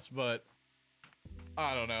One-Eyed Mask, but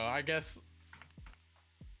I don't know. I guess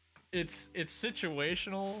it's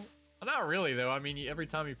situational. Not really though. I mean, every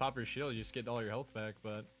time you pop your shield, you just get all your health back.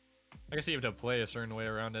 But I guess you have to play a certain way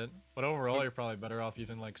around it. But overall, you're probably better off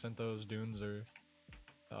using like Synthos, Dunes, or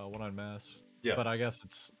One-Eyed Mask. Yeah. But I guess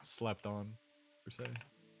it's slept on per se.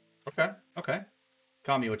 Okay.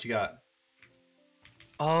 Kami, what you got?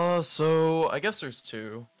 So I guess there's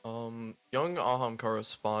 2. Young Ahamkara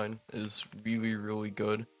Spine is really, really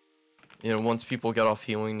good. You know, once people get off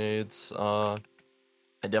healing nades, I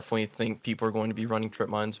definitely think people are going to be running trip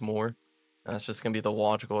mines more. That's just gonna be the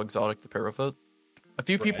logical exotic to pair with it. A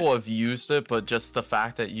few people have used it, but just the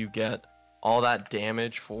fact that you get all that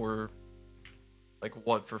damage for, like,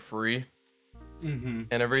 what, for free? Mm-hmm.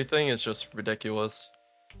 And everything is just ridiculous.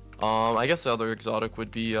 I guess the other exotic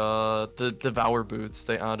would be the Devour boots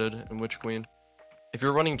they added in Witch Queen. If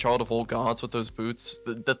you're running Child of Old Gods with those boots,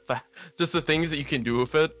 just the things that you can do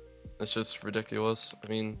with it, it's just ridiculous. I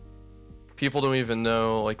mean, people don't even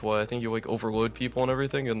know, like, what, I think you, like, overload people and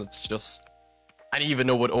everything, and it's just, I didn't even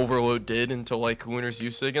know what overload did until, like, Winners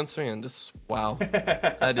used it against me, and just, wow,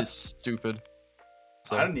 that is stupid.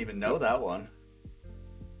 So, I didn't even know that one.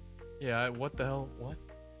 Yeah. What the hell? What?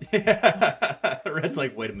 Red's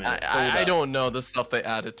like, wait a minute. hold I up. don't know the stuff they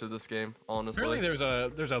added to this game, honestly. Really,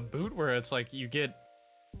 there's a boot where it's like you get.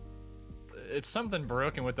 It's something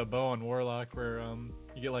broken with the bow and Warlock where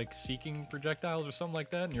you get like seeking projectiles or something like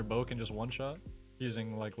that, and your bow can just one shot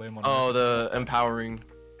using like Lamon. Oh, the empowering.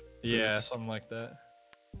 yeah, boots. something like that.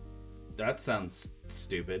 That sounds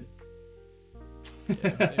stupid. Yeah,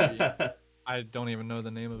 maybe. I don't even know the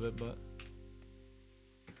name of it, but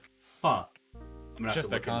Huh. I'm gonna have just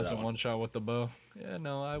to a look into that constant one shot with the bow. Yeah,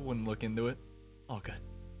 no, I wouldn't look into it. Oh, good.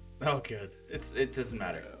 Oh, good. It doesn't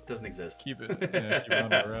matter. It doesn't exist. Keep it. Yeah, keep it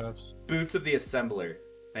under wraps. Boots of the Assembler.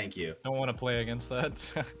 Thank you. Don't want to play against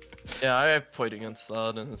that. Yeah, I've played against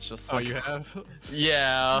that, and it's just Oh, like, you have?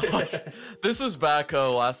 yeah, like, this was back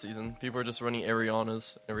last season. People were just running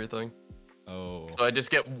Arianas and everything, Oh. so I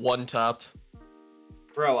just get one tapped.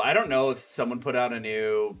 Bro, I don't know if someone put out a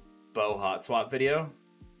new bow hot swap video,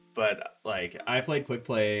 but like I played quick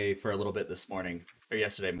play for a little bit this morning or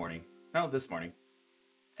yesterday morning. No, this morning.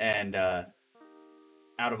 And out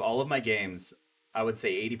of all of my games, I would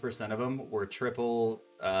say 80% of them were triple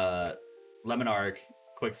Lemon Arc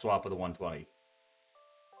quick swap with a 120.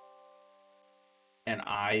 And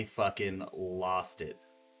I fucking lost it.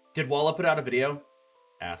 Did Walla put out a video?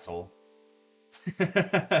 Asshole.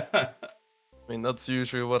 I mean, that's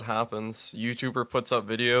usually what happens. YouTuber puts up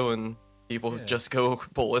video and People Yeah. just go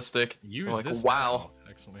ballistic. Use I'm like, this wow. now!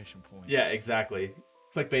 Exclamation point. Yeah, exactly.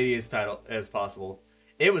 Clickbaity as title as possible.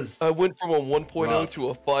 It was I went from a 1.0 rough. to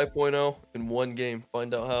a 5.0 in one game.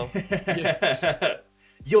 Find out how.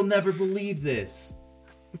 You'll never believe this.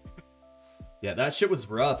 Yeah, that shit was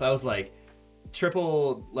rough. I was like,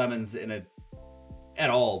 triple lemons in a at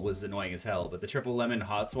all was annoying as hell, but the triple lemon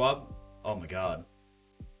hot swap, oh my god.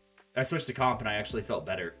 I switched to comp and I actually felt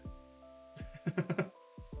better.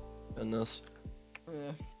 Goodness.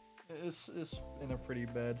 Yeah, it's in a pretty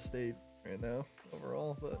bad state right now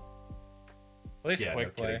overall, but At least Yeah, quick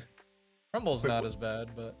no play. kidding. Rumble's Quick not play. as bad,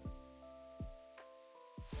 but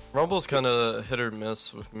Rumble's kind of hit or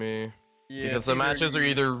miss with me. yeah, Because it's the either matches are you-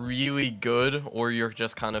 either really good or you're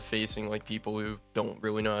just kind of facing like people who don't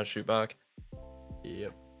really know how to shoot back.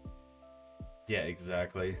 yep. Yeah,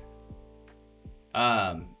 exactly.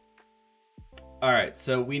 All right,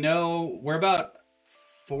 so we know we're about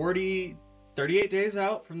 38 days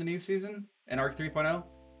out from the new season in Arc 3.0.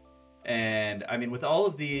 And I mean, with all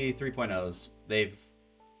of the 3.0s, they've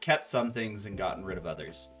kept some things and gotten rid of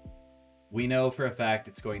others. We know for a fact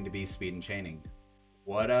it's going to be speed and chaining.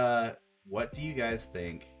 What do you guys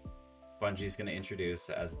think Bungie's going to introduce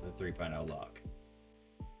as the 3.0 lock?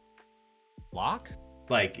 Lock?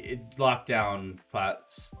 Like lockdown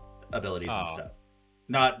class abilities and Oh. stuff.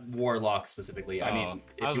 Not Warlock specifically. I mean,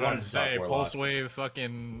 if I was you about wanted to to talk say Warlock. Pulse Wave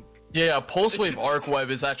fucking Yeah, Pulse Wave Arc Web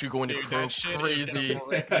is actually going to Dude, go that shit is crazy. gonna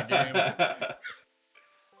wreck the game.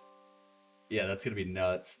 Yeah, that's gonna be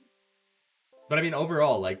nuts. But I mean,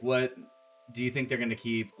 overall, like, what do you think they're gonna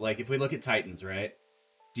keep? Like, if we look at Titans, right?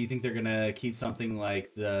 Do you think they're gonna keep something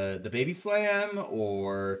like the Baby Slam,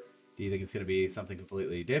 or do you think it's gonna be something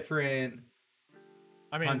completely different?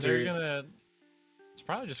 I mean, Hunters. they're gonna. It's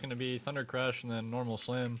probably just gonna be Thunder Crush and then normal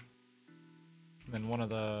Slam. And then one of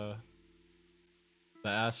the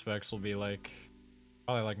aspects will be like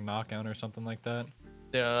probably like Knockout or something like that.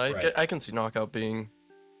 Yeah, Right. I can see Knockout being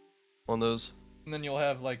one of those. And then you'll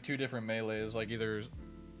have like two different melees, like either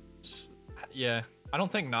Yeah, I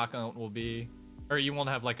don't think Knockout will be, or you won't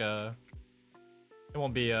have like a. It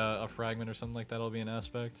won't be a fragment or something like that. It'll be an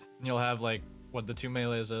aspect, and you'll have like what the two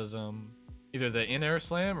melees as either the in-air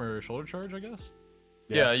slam or shoulder charge, I guess.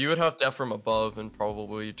 Yeah, you would have Death from above and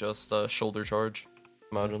probably just shoulder charge.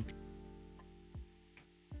 Imagine.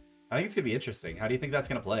 I think it's gonna be interesting. How do you think that's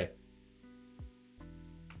gonna play?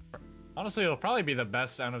 Honestly, it'll probably be the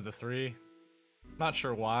best out of the three. Not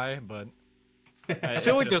sure why, but I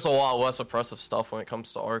feel like there's a lot less oppressive stuff when it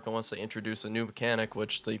comes to Arc unless they introduce a new mechanic,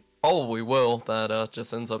 which they probably will, that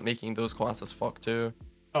just ends up making those classes fuck too.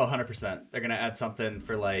 Oh, 100%. They're gonna add something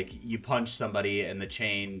for like you punch somebody and the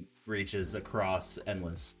chain reaches across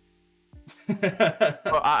endless.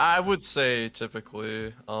 Well, I would say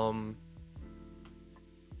typically,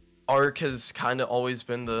 Arc has kind of always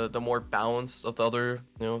been the more balanced of the other,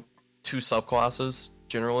 two subclasses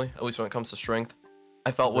generally, at least when it comes to strength.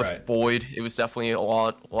 I felt with Right. Void, it was definitely a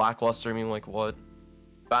lot lackluster. I mean, like what?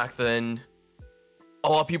 Back then, a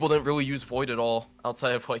lot of people didn't really use Void at all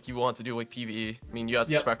outside of like you want to do like PvE. I mean, you had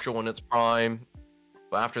the Yep. Spectral in its prime,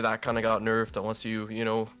 but after that kind of got nerfed unless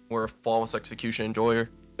you were a flawless execution enjoyer.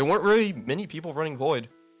 There weren't really many people running Void.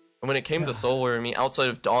 And when it came to Solar, I mean, outside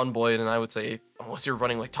of Dawnblade, and I would say, unless you're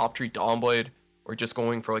running like top tree Dawnblade or just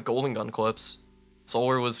going for like Golden Gun clips,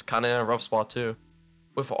 Solar was kind of in a rough spot too.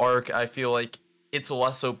 With Arc, I feel like it's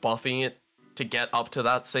less so buffing it to get up to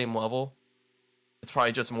that same level. It's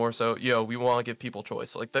probably just more so, we want to give people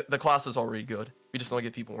choice. Like, the class is already good. We just want to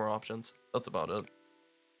give people more options. That's about it.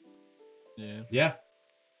 yeah. Yeah.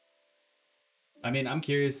 I mean, I'm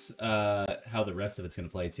curious how the rest of it's going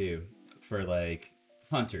to play too. For like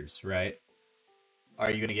hunters, right?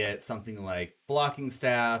 Are you going to get something like blocking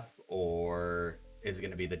staff, or is it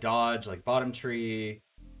going to be the dodge like bottom tree?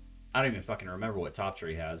 I don't even fucking remember what top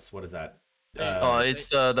tree has. What is that? It's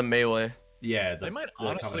the melee. Yeah, They might the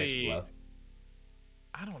combination honestly- blow.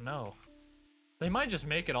 I don't know. They might just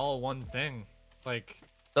make it all one thing. Like,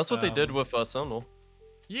 That's what they did Um, with Sentinel.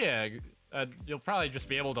 yeah, you'll probably just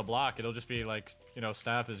be able to block. It'll just be like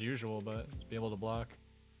staff as usual, but just be able to block.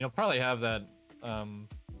 You'll probably have that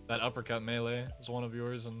that uppercut melee as one of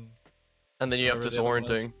yours, and And then you have whatever the other one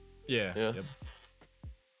disorienting. yeah. Yeah. Yep.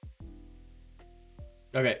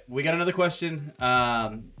 Okay, we got another question.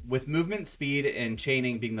 With movement, speed, and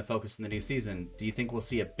chaining being the focus in the new season, do you think we'll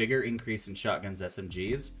see a bigger increase in shotguns,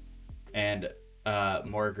 SMGs, and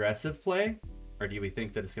more aggressive play? Or do we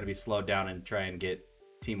think that it's going to be slowed down and try and get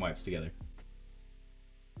team wipes together?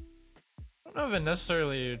 I don't know if it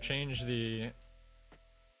necessarily changed the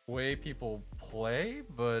way people play,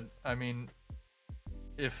 but I mean,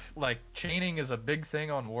 if like chaining is a big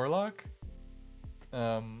thing on Warlock,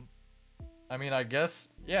 I mean, I guess,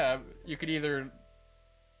 yeah, you could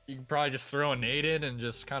probably just throw a nade in and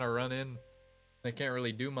just kind of run in. They can't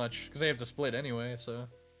really do much because they have to split anyway, so.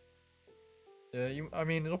 Yeah, I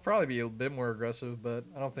mean, it'll probably be a bit more aggressive, but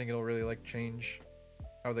I don't think it'll really, like, change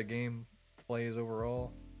how the game plays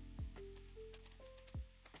overall.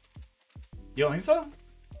 You don't think so?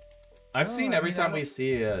 I've No, seen I every mean, time we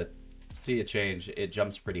see a change, it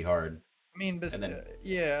jumps pretty hard. I mean, but, And then-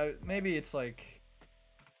 yeah, maybe it's like,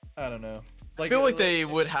 I don't know. I feel like they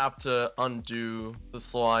would have to undo the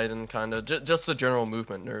slide and kind of just the general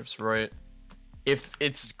movement nerfs, right? If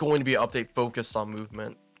it's going to be an update focused on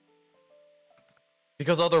movement.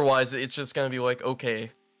 Because otherwise, it's just going to be like,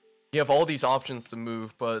 okay, you have all these options to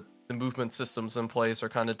move, but the movement systems in place are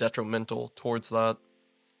kind of detrimental towards that.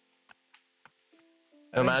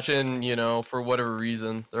 Imagine, you know, for whatever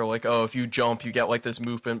reason, they're like, oh, if you jump, you get like this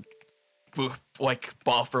movement, like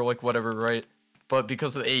buff or like whatever, right? But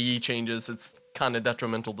because of the AE changes, it's kind of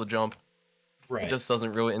detrimental to jump. Right. It just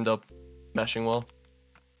doesn't really end up meshing well.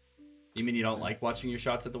 You mean you don't like watching your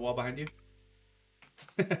shots at the wall behind you?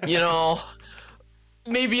 You know,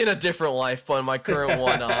 maybe in a different life, but in my current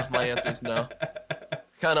one, my answer is no.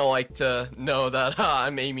 Kind of like to know that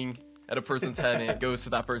I'm aiming at a person's head and it goes to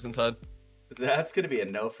that person's head. That's gonna be a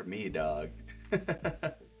no for me, dog.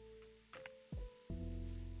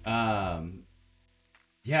 Yeah,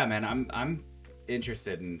 man, I'm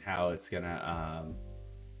interested in how it's gonna.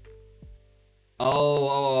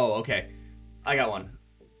 Okay, I got one.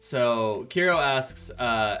 So Kiro asks,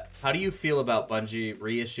 how do you feel about Bungie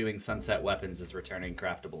reissuing Sunset Weapons as returning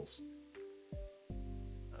craftables?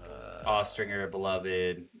 Austringer,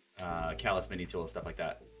 Beloved, Callus Mini Tool, stuff like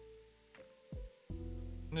that.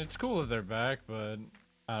 It's cool that they're back, but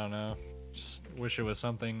I don't know. Just wish it was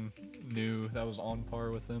something new that was on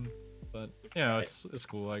par with them. But you know, it's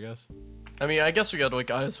cool, I guess. I mean, I guess we got like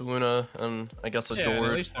Eyes of Luna and I guess a Yeah, and at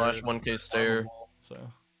door least / they're 1K stair. So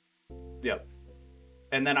Yep.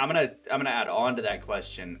 And then I'm gonna add on to that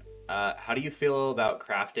question. How do you feel about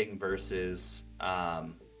crafting versus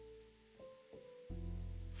farming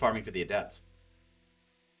for the adepts?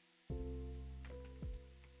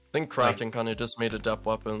 I think crafting kind of just made adept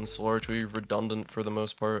weapons largely redundant for the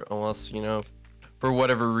most part, unless, you know, for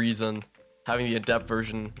whatever reason, having the adept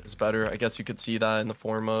version is better. I guess you could see that in the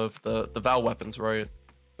form of the Val weapons, right?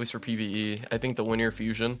 At least for PvE. I think the linear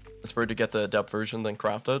fusion is better to get the adept version than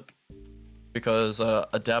craft it. Because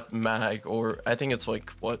adept mag, or I think it's like,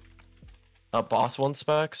 what? Boss one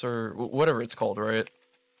specs, or whatever it's called, right?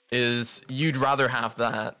 Is you'd rather have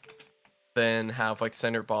that than have like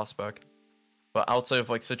standard boss spec. But outside of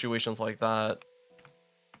like situations like that,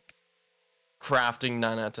 crafting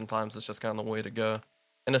 9 out of 10 times is just kind of the way to go.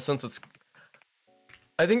 In a sense,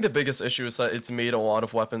 I think the biggest issue is that it's made a lot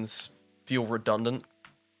of weapons feel redundant.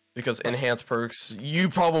 Because enhanced perks, you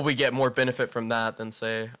probably get more benefit from that than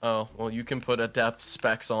say, oh, well, you can put adept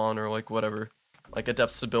specs on or like whatever. Like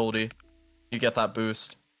adept stability. You get that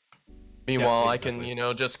boost. Meanwhile, Yeah, I can, exactly. you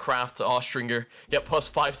know, just craft Austringer, get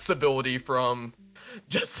 +5 stability from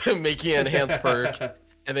just making an enhanced perk,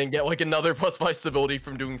 and then get like another +5 stability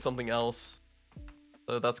from doing something else.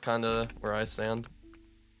 So that's kind of where I stand.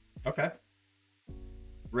 Okay.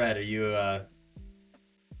 Red, are you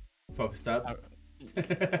focused up?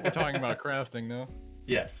 we're talking about crafting now.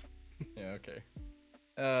 Yes. Yeah, okay.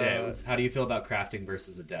 Yeah, it was, how do you feel about crafting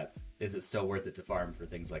versus adept? Is it still worth it to farm for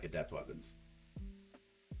things like adept weapons?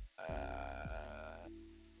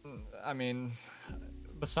 I mean,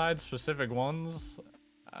 besides specific ones,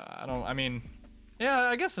 I mean, yeah,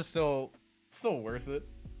 I guess it's still worth it.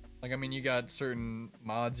 Like, I mean, you got certain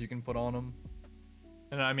mods you can put on them,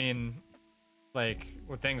 and I mean, like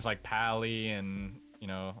with things like Pally and, you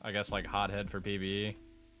know, I guess like Hothead for PvE,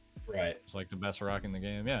 Right. it's like the best rock in the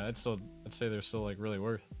game. Yeah, I'd say they're still like really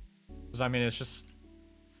worth. Because I mean, it's just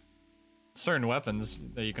certain weapons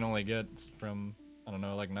that you can only get from, I don't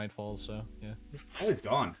know, like Nightfalls. So yeah. Hallie's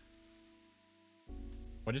gone.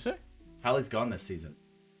 What'd you say? Hallie's gone this season.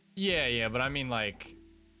 Yeah, but I mean, like,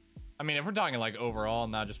 if we're talking like overall,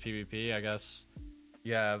 not just PvP, I guess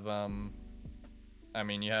you have,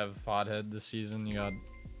 you have Hothead this season. You got,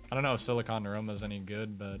 I don't know if Silicon Aroma is any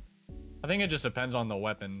good, but I think it just depends on the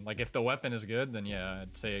weapon. Like, if the weapon is good, then yeah,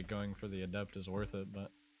 I'd say going for the Adept is worth it.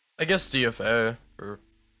 But I guess DFA for,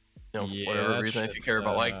 you know, yeah, whatever that reason, if you shit's, care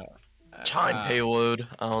about like time payload,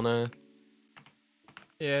 I don't know.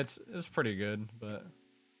 Yeah, it's pretty good, but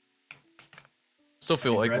Still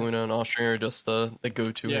feel I mean, like Reds- Luna and Austrian are just the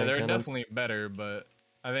go-to yeah, hand they're cannons. definitely better. But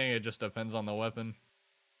I think it just depends on the weapon.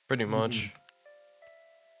 Pretty much.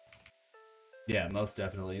 Yeah, most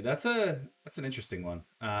definitely. That's an interesting one.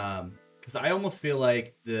 Because I almost feel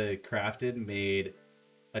like the crafted made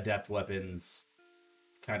adept weapons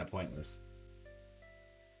kind of pointless,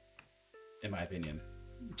 in my opinion.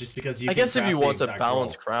 Just because you I can guess if you craft the want to exact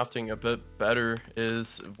balance roll. crafting a bit better,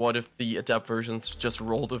 is what if the adept versions just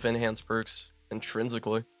rolled with enhanced perks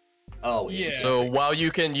intrinsically? Oh, Yeah. So while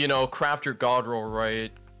you can, craft your god roll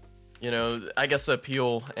right, I guess the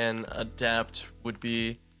appeal and adept would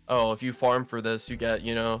be, oh, if you farm for this, you get,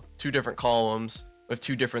 2 different columns with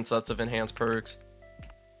 2 different sets of enhanced perks.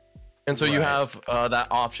 And so you Right. have that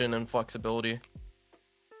option and flexibility.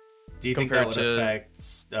 Do you think that would compared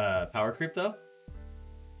to- affect power creep though?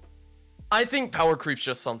 I think power creep's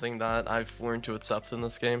just something that I've learned to accept in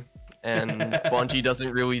this game, and Bungie doesn't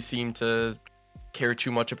really seem to care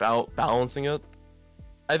too much about balancing it.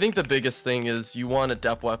 I think the biggest thing is you want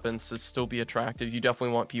adept weapons to still be attractive. You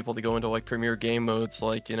definitely want people to go into like premier game modes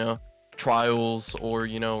like, trials or,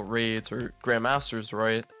 raids or grandmasters,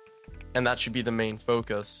 right? And that should be the main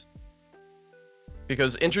focus.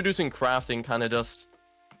 Because introducing crafting kind of just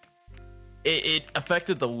it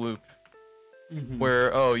affected the loop.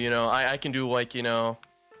 Where, oh, I can do like,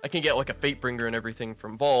 I can get like a Fatebringer and everything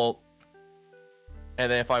from Vault. And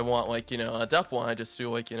then if I want like, a Depth one, I just do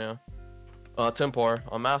like, Templar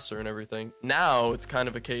on Master and everything. Now it's kind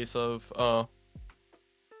of a case of, well,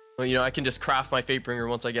 I can just craft my Fatebringer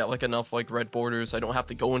once I get like enough like red borders. I don't have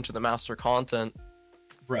to go into the Master content.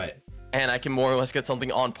 Right. And I can more or less get something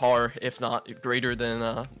on par, if not greater than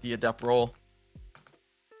the Adept role.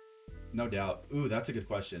 No doubt. Ooh, that's a good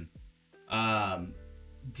question.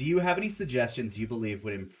 Do you have any suggestions you believe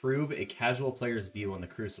would improve a casual player's view on the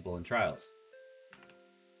Crucible and Trials?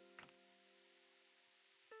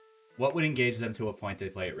 What would engage them to a point they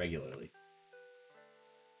play it regularly?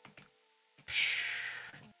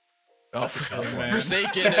 Oh, That's a tough one.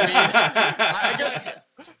 Forsaken, I mean, I guess,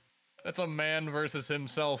 That's a man versus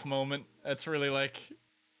himself moment. That's really like,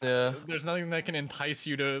 yeah. there's nothing that can entice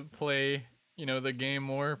you to play, the game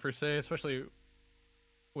more per se, especially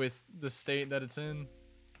with the state that it's in.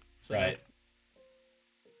 So, Right.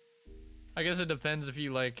 I guess it depends if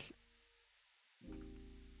you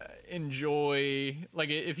enjoy,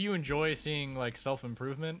 if you enjoy seeing like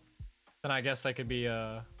self-improvement, then I guess that could be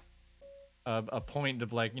a point to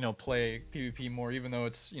play PvP more, even though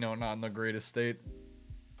it's not in the greatest state.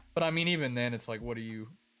 But I mean, even then, it's like, what are you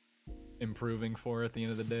improving for at the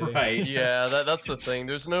end of the day? Right. Yeah, that's the thing.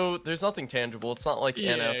 There's nothing tangible. It's not like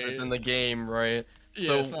Yeah, NF is in the game, right? Yeah,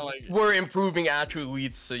 So it's not like, we're improving actually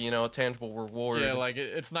leads to, a tangible reward. yeah,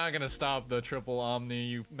 it's not gonna stop the triple omni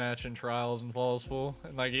you match in trials and falls full.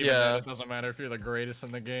 And even Yeah. then, it doesn't matter if you're the greatest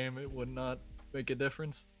in the game, it would not make a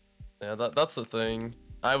difference. Yeah, that's the thing.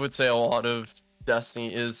 I would say a lot of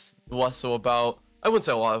Destiny is less so about. I wouldn't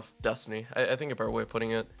say a lot of Destiny. I think a better way of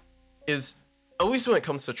putting it is, at least when it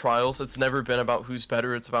comes to trials, it's never been about who's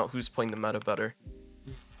better. It's about who's playing the meta better.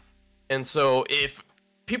 And so if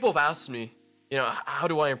people have asked me, how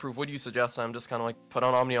do I improve? What do you suggest? I'm just kind of like, put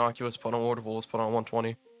on Omni Oculus, put on Lord of Wolves, put on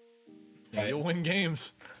 120. Yeah, Right. you'll win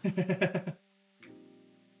games.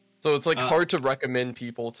 So it's hard to recommend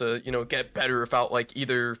people to, get better without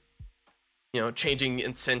either, changing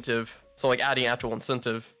incentive. So adding actual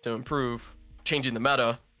incentive to improve, changing the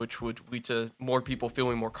meta, which would lead to more people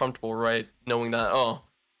feeling more comfortable, right? Knowing that, oh,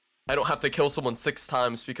 I don't have to kill someone 6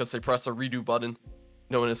 times because they press a redo button.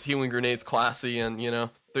 Known as healing grenades classy, and their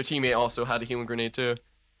teammate also had a healing grenade too.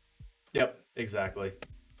 Yep, exactly.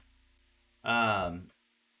 All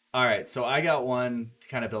right, so I got one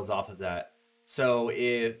kind of builds off of that. So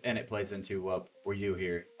and it plays into what we do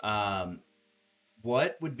here.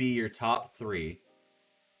 What would be your top 3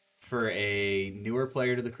 for a newer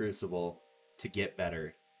player to the Crucible to get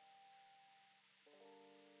better?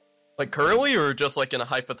 Currently, or just in a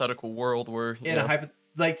hypothetical world where To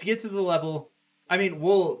get to the level. I mean,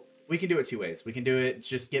 we can do it 2 ways. We can do it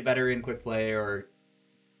just get better in quick play or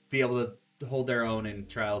be able to hold their own in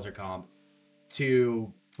trials or comp,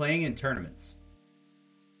 to playing in tournaments.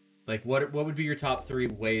 What would be your top 3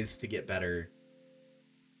 ways to get better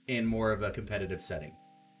in more of a competitive setting?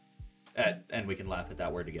 And we can laugh at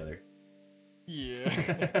that word together.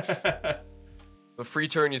 Yeah. the free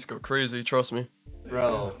tourneys go crazy. Trust me.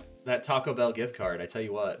 Bro, that Taco Bell gift card, I tell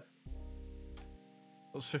you what.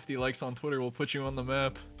 Those 50 likes on Twitter will put you on the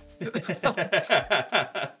map.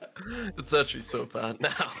 It's actually so bad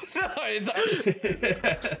now. It's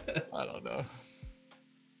I don't know.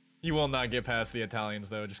 You will not get past the Italians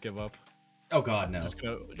though. Just give up. Oh God, no. Just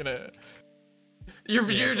gonna.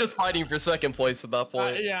 You're just fighting for second place at that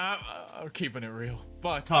point. Yeah, I'm keeping it real.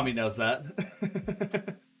 But Tommy knows that.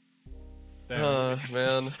 damn,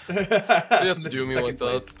 Man. You have to Mr. do me Second like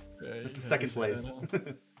place. that. yeah, It's the you second have to say place.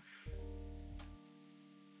 that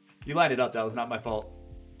You lined it up. That was not my fault.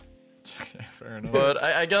 Fair enough. But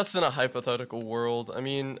I guess in a hypothetical world, I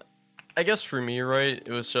mean, I guess for me, right,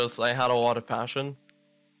 it was just I had a lot of passion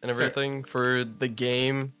and Sure. everything for the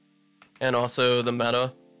game, and also the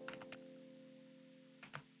meta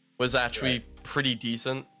was actually pretty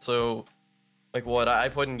decent. So, like what I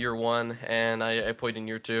played in year 1 and I played in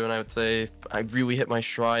year 2, and I would say I really hit my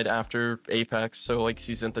stride after Apex. So like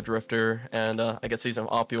Season of the Drifter and I guess Season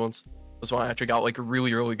of Opulence was when I actually got like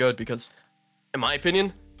really, really good, because in my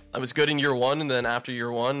opinion, I was good in year 1, and then after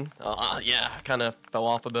year 1, yeah, kind of fell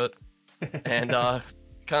off a bit, and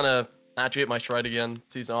kind of actually hit my stride again.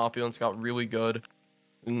 Season of Opulence got really good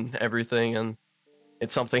and everything, and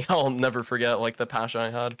it's something I'll never forget, like the passion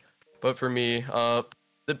I had. But for me,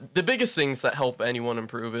 the biggest things that help anyone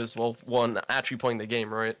improve is, well, one, actually playing the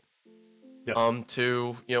game, right? Yep.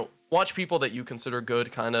 Two, watch people that you consider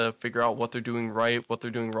good, kind of figure out what they're doing right, what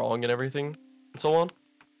they're doing wrong, and everything, and so on.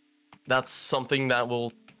 That's something that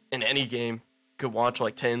will, in any game, you could watch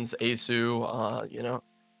like Tins, Asu,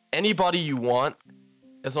 anybody you want,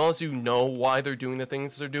 as long as you know why they're doing the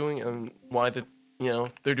things they're doing and why they're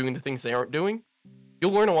doing the things they aren't doing,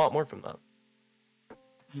 you'll learn a lot more from that.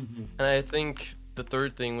 Mm-hmm. And I think the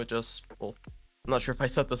third thing would just, well, I'm not sure if I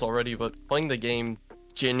said this already, but playing the game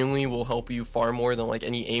genuinely will help you far more than like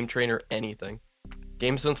any aim train or anything.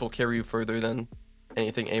 Game sense will carry you further than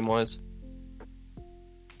anything aim-wise.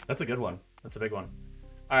 That's a good one. That's a big one.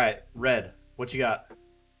 All right, Red, what you got?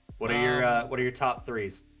 What are your top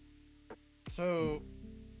threes? So,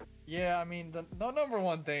 yeah, I mean, the number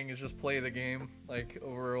one thing is just play the game, like,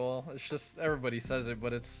 overall. It's just, everybody says it,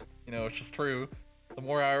 but it's, it's just true. The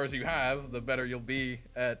more hours you have, the better you'll be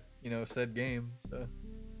at, said game.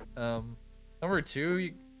 So, number two,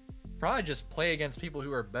 you probably just play against people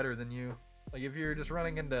who are better than you. Like, if you're just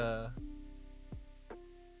running into...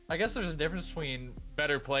 I guess there's a difference between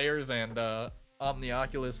better players and,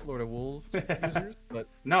 Omnioculus Lord of Wolves users, but...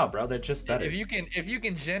 No, bro, they're just better. If you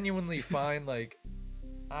can genuinely find, like,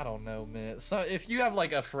 I don't know, man. So if you have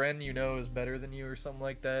like a friend is better than you or something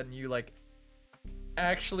like that, and you like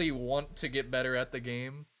actually want to get better at the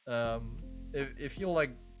game, if you'll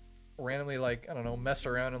like randomly, like, I don't know, mess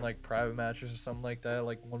around in like private matches or something like that,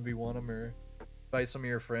 like 1v1 them, or invite some of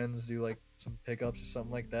your friends, do like some pickups or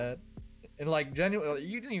something like that, and like genuinely,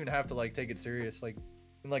 you didn't even have to like take it serious, like,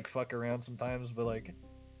 and like fuck around sometimes, but like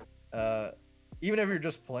even if you're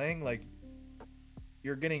just playing, like,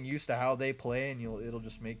 you're getting used to how they play, and it'll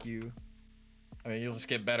just make you, I mean, you'll just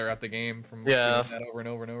get better at the game from doing that over and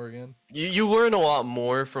over and over again. You learn a lot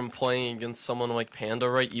more from playing against someone like Panda,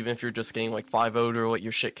 right? Even if you're just getting like 5-0'd or like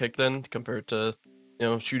your shit kicked in, compared to,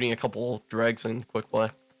 shooting a couple dregs in quick play.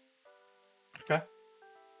 Okay.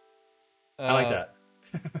 I like that.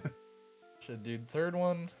 Shit, dude. Third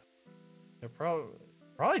one,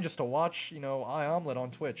 probably just to watch, iOmlet on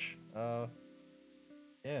Twitch.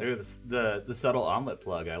 Yeah. Dude, the subtle omelet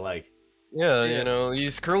plug, I like. Yeah,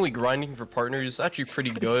 he's currently grinding for partners. He's actually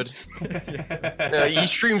pretty good. He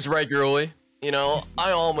streams regularly.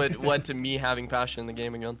 iOmlet led to me having passion in the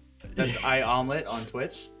game again. That's iOmlet on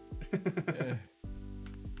Twitch.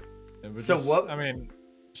 Yeah, So what? I mean,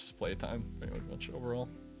 just playtime, pretty much overall.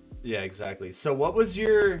 Yeah, exactly. So what was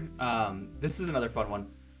your this is another fun one.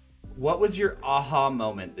 What was your aha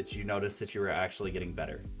moment that you noticed that you were actually getting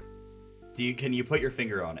better? Can you put your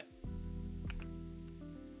finger on it?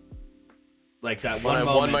 Like that one when I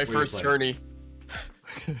moment won my where you first played. tourney.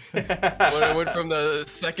 When I went from the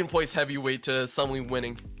second place heavyweight to suddenly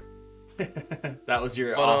winning. That was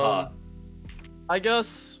your But, aha. I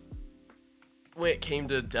guess when it came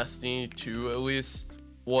to Destiny 2, at least,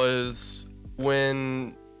 was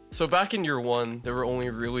when... So back in year 1, there were only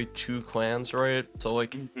really 2 clans, right? So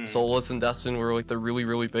like Solus and Destin were like the really,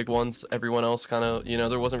 really big ones. Everyone else kind of,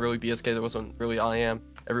 there wasn't really BSK, there wasn't really IAM.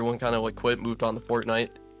 Everyone kind of like quit, moved on to Fortnite,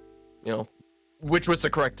 which was the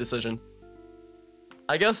correct decision.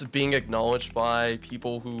 I guess being acknowledged by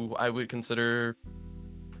people who I would consider...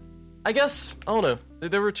 I don't know.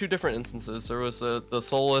 There were 2 different instances. There was the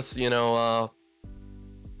Solus,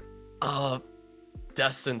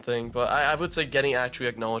 Destin thing, but I would say getting actually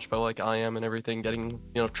acknowledged by like IM and everything, getting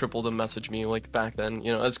Triple to message me like back then,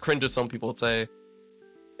 as cringe as some people would say,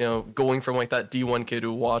 going from like that D1 kid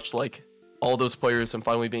who watched like all those players and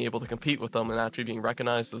finally being able to compete with them and actually being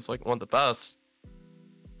recognized as like one of the best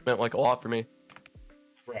meant like a lot for me.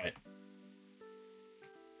 Right.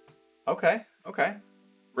 Okay.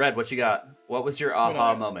 Red, what you got? What was your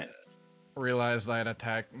aha moment? Realized I had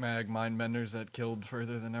attack mag mindbenders that killed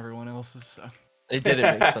further than everyone else's, so... It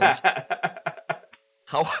didn't make sense.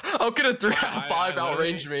 How could a 3 out of 5 I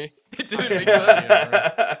outrange literally- me? It didn't make sense.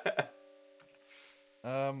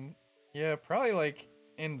 Yeah, probably like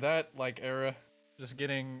in that like era, just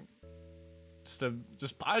getting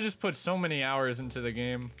I just put so many hours into the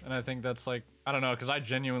game, and I think that's like I don't know, because I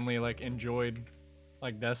genuinely like enjoyed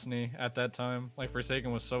like Destiny at that time. Like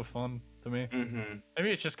Forsaken was so fun to me. Mm-hmm.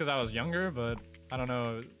 Maybe it's just because I was younger, but I don't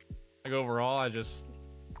know. Like overall, I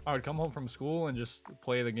would come home from school and just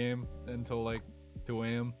play the game until like 2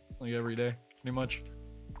 a.m. like every day, pretty much.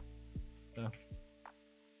 So,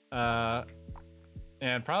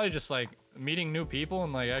 and probably just like meeting new people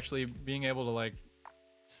and like actually being able to like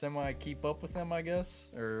semi keep up with them, I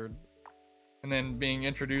guess, and then being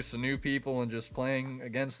introduced to new people and just playing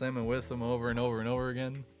against them and with them over and over and over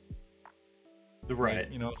again. Right.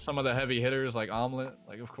 Like, you know, some of the heavy hitters like Omelet,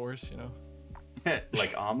 like of course, you know.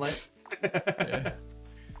 Like Omelet? Yeah.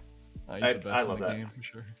 He's the best I love in the that. game for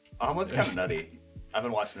sure. Omelet's kind of nutty. I've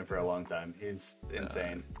been watching him for a long time. He's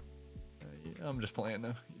insane. I'm just playing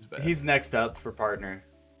though. He's bad. He's next up for partner.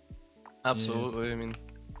 Absolutely. I mean,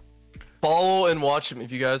 follow and watch him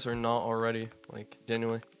if you guys are not already. Like,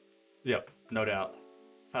 genuinely. Yep, no doubt.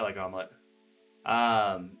 I like Omelet.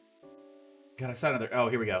 God, I saw another. Oh,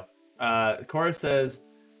 here we go. Cora says,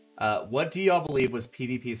 what do y'all believe was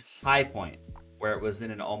PvP's high point, where it was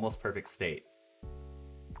in an almost perfect state?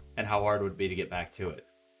 And how hard would it be to get back to it?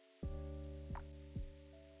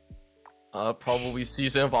 Probably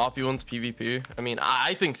Season of Opulence PvP. I mean,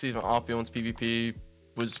 I think Season of Opulence PvP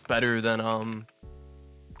was better than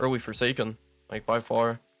early Forsaken, like by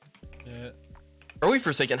far. Yeah. Early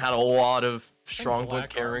Forsaken had a lot of strong points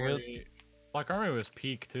Black carrying it. Armory- Black Armory was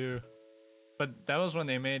peak too, but that was when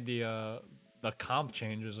they made the comp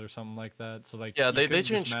changes or something like that. So like Yeah, you they couldn't just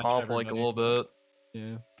changed match comp like a everybody. little bit.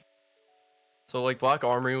 Yeah. So like Black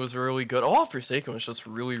Armory was really good. Oh, Forsaken was just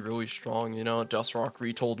really, really strong. You know, Dust Rock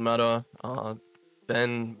retold meta,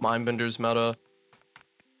 then Mindbender's meta.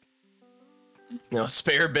 You know,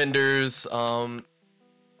 Spare Benders.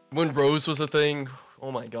 When Rose was a thing,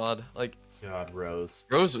 oh my god, like God, Rose.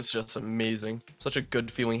 Rose was just amazing. Such a good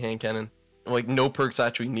feeling hand cannon. Like no perks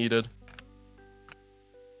actually needed.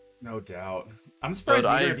 No doubt. I'm surprised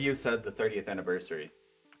But neither of you said the 30th anniversary.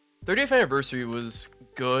 30th anniversary was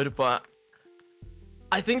good, but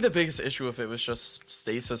I think the biggest issue with it was just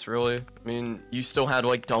stasis, really. I mean, you still had,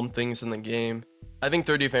 like, dumb things in the game. I think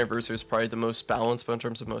 30th anniversary is probably the most balanced, but in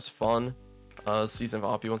terms of most fun, Season of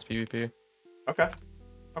Opulence PvP. Okay.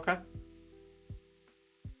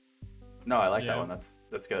 No, I like that Yeah. one. That's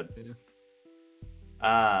good.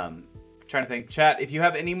 Yeah. Trying to think. Chat, if you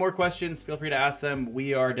have any more questions, feel free to ask them.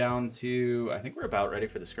 We are down to, I think we're about ready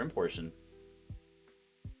for the scrim portion.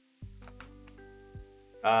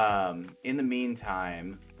 In the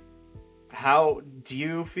meantime, how do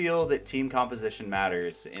you feel that team composition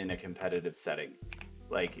matters in a competitive setting?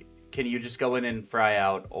 Like, can you just go in and fry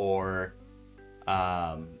out, or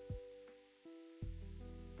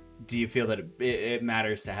do you feel that it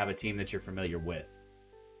matters to have a team that you're familiar with?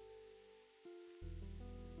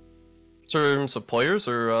 Terms of players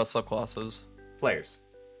or subclasses? Players,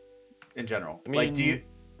 in general. I mean- Like, do you,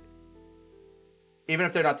 even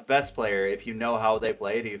if they're not the best player, if you know how they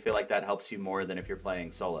play, do you feel like that helps you more than if you're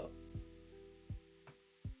playing solo?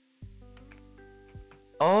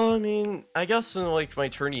 Oh, I mean, I guess in, like, my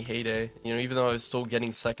tourney heyday, you know, even though I was still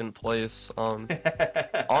getting second place,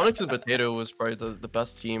 Onyx and Potato was probably the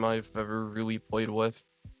best team I've ever really played with,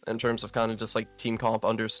 in terms of kind of just, like, team comp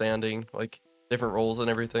understanding, like, different roles and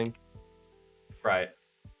everything. Right.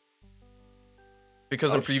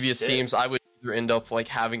 Because Oh, in previous shit. teams, I would either end up, like,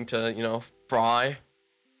 having to, you know, fry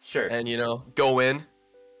Sure. and, you know, go in.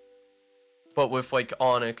 But with, like,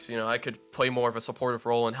 Onyx, you know, I could play more of a supportive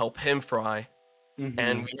role and help him fry. Mhm.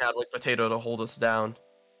 And we had, like, Potato to hold us down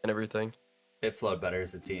and everything. It flowed better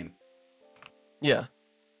as a team. Yeah.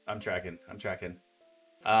 I'm tracking.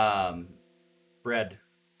 Red,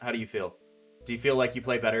 how do you feel? Do you feel like you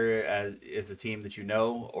play better as a team that you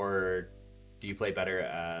know, or do you play better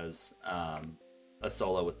as a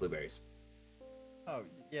solo with Blueberries? Oh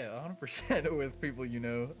yeah, 100% with people you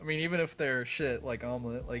know. I mean, even if they're shit like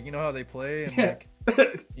Omelet, like you know how they play and like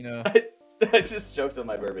you know. I just choked on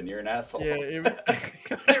my bourbon. You're an asshole. Yeah,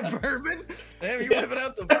 bourbon. Damn, you whipping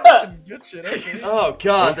out the fucking good shit. Okay. Oh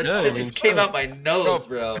god, that Okay, shit I mean, just came out my nose,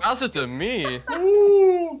 bro. Pass it to me.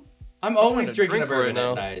 Ooh. I'm always to drinking a drink bourbon right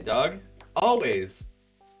at now. night, dog. Always.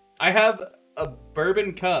 I have a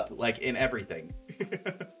bourbon cup, like, in everything.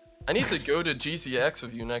 I need to go to GCX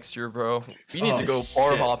with you next year, bro. We need Oh, to go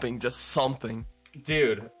bar shit. hopping, just something.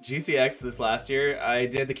 Dude, GCX this last year, I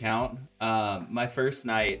did the count. My first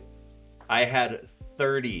night, I had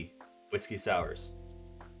 30 whiskey sours.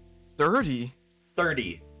 30?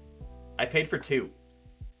 30. I paid for 2.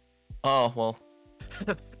 Oh, well.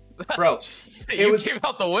 Bro, you it was came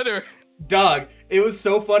out the winner. dog. It was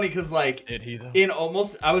so funny because like Did he though?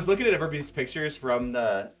 I was looking at everybody's pictures from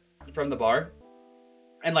the bar,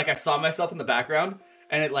 and like I saw myself in the background,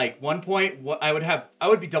 and at like one point I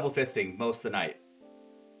would be double fisting most of the night,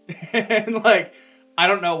 and like I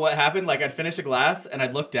don't know what happened. Like I'd finish a glass and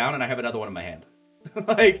I'd look down and I have another one in my hand,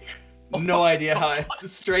 like no idea how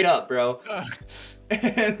just straight up, bro.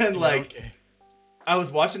 And then like. Okay. I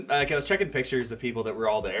was watching, like, I was checking pictures of people that were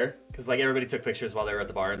all there, because, like, everybody took pictures while they were at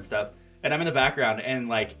the bar and stuff, and I'm in the background, and,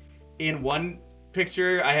 like, in one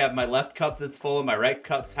picture, I have my left cup that's full, and my right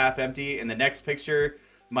cup's half empty, in the next picture,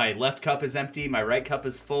 my left cup is empty, my right cup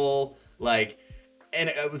is full, like, and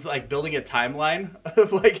it was, like, building a timeline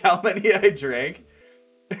of, like, how many I drank.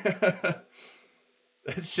 That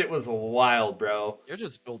shit was wild, bro. You're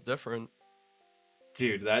just built different.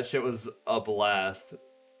 Dude, that shit was a blast.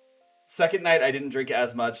 Second night, I didn't drink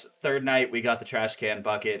as much. Third night, we got the trash can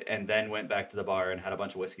bucket and then went back to the bar and had a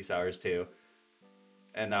bunch of whiskey sours too.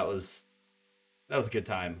 And that was a good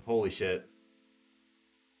time. Holy shit.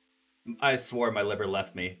 I swore my liver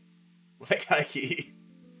left me. Like high key.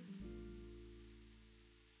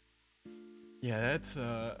 Yeah, that's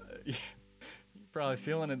you're probably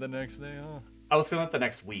feeling it the next day, huh? I was feeling it the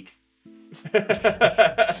next week.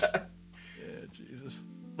 Yeah, Jesus.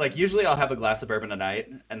 Like usually I'll have a glass of bourbon a night,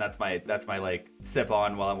 and that's my like sip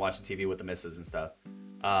on while I'm watching TV with the missus and stuff.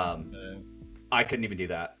 I couldn't even do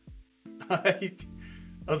that. I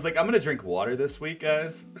was like, I'm gonna drink water this week,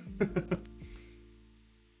 guys.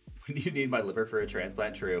 When you need my liver for a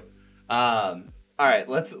transplant, true. All right,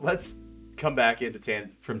 let's come back into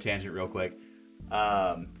from tangent real quick.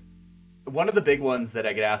 One of the big ones that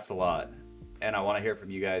I get asked a lot, and I want to hear from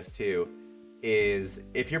you guys too, is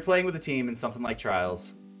if you're playing with a team in something like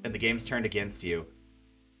Trials and the game's turned against you,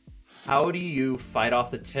 how do you fight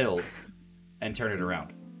off the tilt and turn it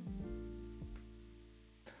around?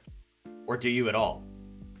 Or do you at all?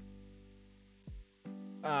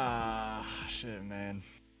 Shit, man.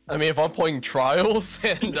 I mean, if I'm playing Trials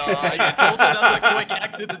and I get told enough to quick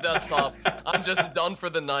exit the desktop, I'm just done for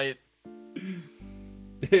the night.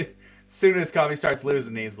 As soon as Kami starts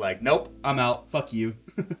losing, he's like, nope, I'm out. Fuck you.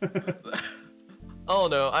 Oh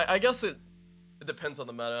no, I guess it depends on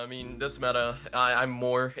the meta. I mean, this meta, I'm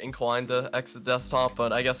more inclined to exit desktop,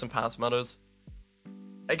 but I guess in past metas,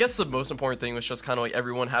 I guess the most important thing was just kind of like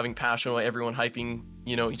everyone having passion, like everyone hyping,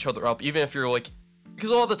 each other up, even if you're like, because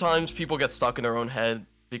a lot of the times people get stuck in their own head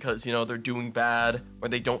because, they're doing bad or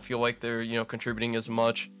they don't feel like they're, contributing as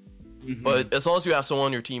much. Mm-hmm. But as long as you have someone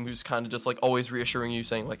on your team who's kind of just like always reassuring you,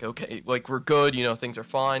 saying like, okay, like we're good, things are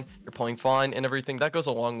fine, you're playing fine and everything, that goes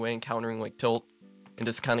a long way in countering like tilt and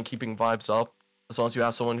just kind of keeping vibes up. As long as you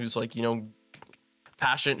have someone who's like,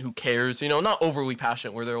 passionate, who cares, not overly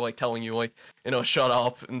passionate where they're like telling you like, shut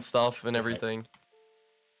up and stuff and everything.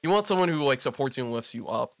 You want someone who like supports you and lifts you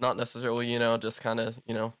up, not necessarily, just kind of,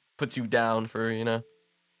 puts you down for,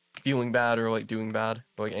 feeling bad or like doing bad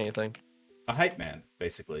or like anything. A hype man,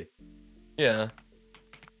 basically. Yeah.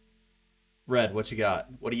 Red, what you got?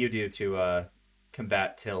 What do you do to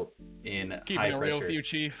combat tilt in Keeping high it pressure? real with you,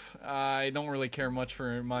 Chief. I don't really care much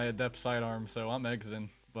for my adept sidearm, so I'm exiting.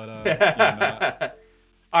 But yeah,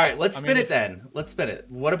 All right, let's spin it then. Let's spin it.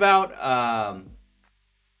 What about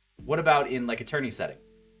in like a tourney setting?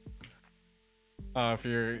 if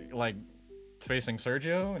you're like facing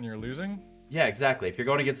Sergio and you're losing, Yeah, exactly. If you're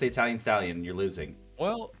going against the Italian Stallion and you're losing.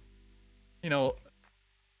 well,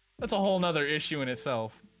 that's a whole nother issue in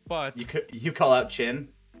itself. But You call out Chin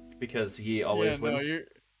because he always yeah, no, wins.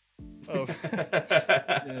 Oh,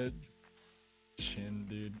 yeah. Chin,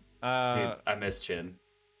 dude. Dude, I miss Chin.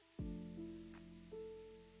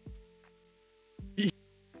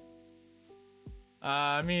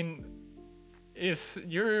 I mean, if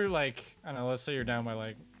you're like, I don't know, let's say you're down by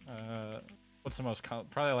like, what's the most,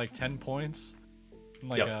 probably like 10 points,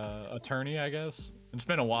 like Yep. a tourney, I guess. It's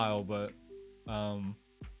been a while, but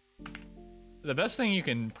the best thing you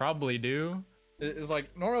can probably do is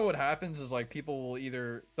like, normally what happens is like people will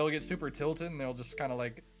either, they'll get super tilted and they'll just kind of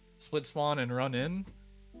like split spawn and run in,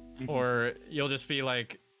 Mhm. or you'll just be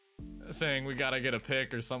like saying we gotta get a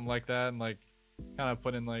pick or something like that, and like kind of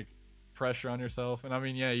put in like pressure on yourself. And I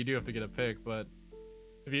mean, yeah, you do have to get a pick, but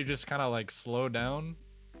if you just kind of like slow down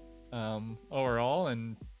overall,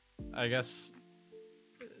 and I guess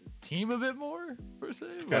team a bit more per se,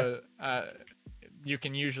 Okay. but you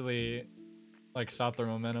can usually like stop their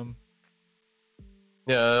momentum.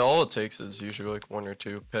 Yeah, all it takes is usually like one or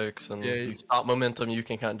two picks, and Yeah, you stop momentum, you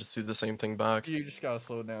can kind of just do the same thing back. You just gotta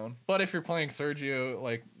slow down. But if you're playing Sergio,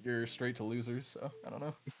 like, you're straight to losers, so I don't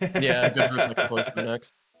know. Yeah, good for second place for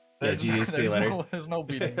next. Yeah, GG, see you later. There's no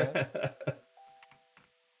beating that.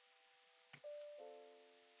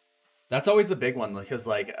 That's always a big one because,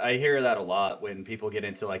 like, I hear that a lot when people get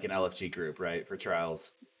into like an LFG group, right, for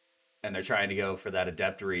trials, and they're trying to go for that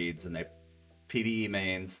adept reads and they PvE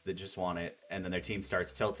mains that just want it, and then their team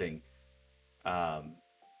starts tilting.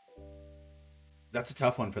 That's a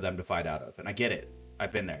tough one for them to fight out of, and I get it.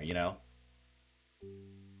 I've been there, you know.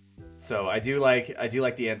 So I do like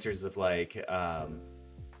the answers of like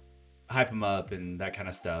hype them up and that kind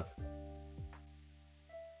of stuff.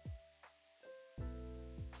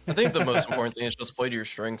 I think the most important thing is just play to your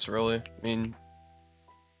strengths, really. I mean,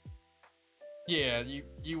 Yeah,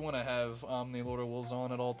 you want to have Omni Lord of Wolves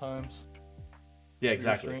on at all times. Yeah, Your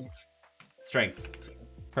exactly. Strengths.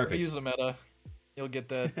 Perfect. Use the meta. You'll get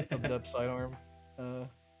that adept sidearm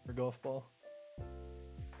for golf ball.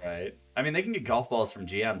 Right. I mean, they can get golf balls from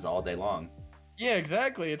GMs all day long. Yeah,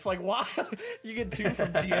 exactly. It's like, wow, you get 2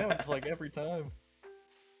 from GMs like every time.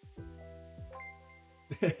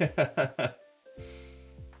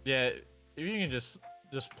 Yeah, if you can just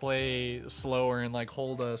play slower and like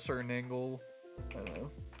hold a certain angle, I don't know,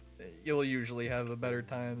 you'll usually have a better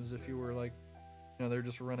times if you were like, you know, they're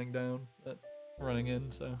just running down, but running in.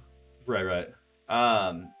 So Right.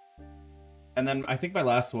 And then I think my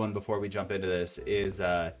last one before we jump into this is,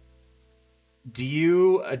 do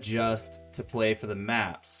you adjust to play for the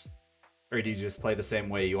maps, or do you just play the same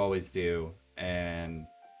way you always do and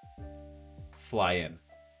fly in,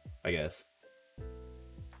 I guess?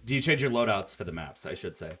 Do you change your loadouts for the maps, I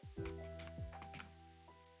should say?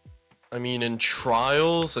 I mean, in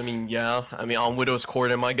trials, I mean, yeah. I mean, on Widow's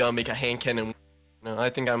Court, am I gonna make a hand cannon? No, I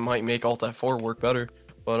think I might make Alt F4 work better.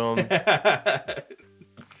 But,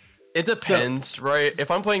 it depends, right? If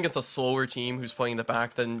I'm playing against a slower team who's playing the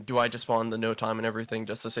back, then do I just spawn the no time and everything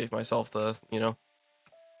just to save myself the,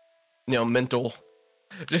 mental...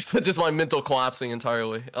 just my mental collapsing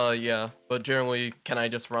entirely. Yeah. But generally, can I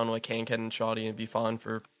just run like hand cannon shoddy and be fine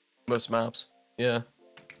for most maps? Yeah.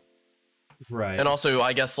 Right. And also,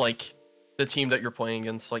 I guess, like, the team that you're playing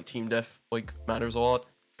against, like, team def, like, matters a lot.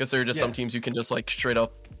 Because there are just some teams you can just, like, straight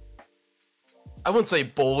up... I wouldn't say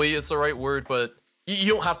bully is the right word, but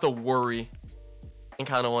you don't have to worry and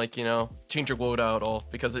kind of, like, change your loadout at all.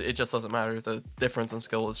 Because it just doesn't matter. The difference in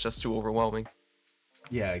skill is just too overwhelming.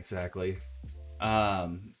 Yeah, exactly.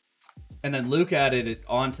 And then Luke added it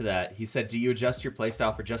onto that. He said, do you adjust your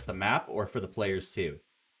playstyle for just the map or for the players too?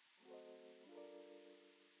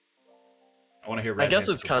 I want to hear. I guess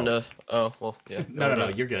it's kind of. Oh well, yeah. No,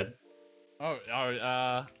 you're good. I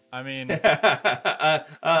mean, if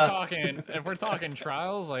we're talking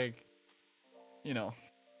trials, like,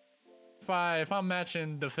 if I'm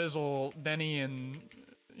matching the Fizzle, Denny, and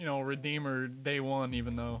Redeemer day one,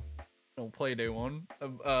 even though I don't play day one,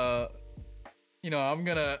 I'm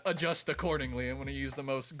gonna adjust accordingly. I'm gonna use the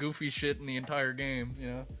most goofy shit in the entire game.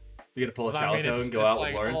 You're gonna pull a Calico and go out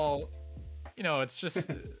with like Lawrence. It's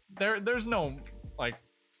just there's no like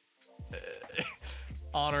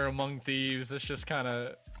honor among thieves. It's just kind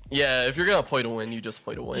of. Yeah, if you're gonna play to win, you just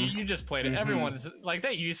play to win. You just play to. Mm-hmm. Everyone's like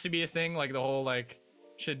that used to be a thing. Like the whole like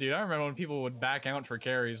shit, dude. I remember when people would back out for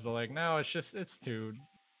carries, but like now it's too.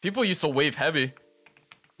 People used to wave heavy.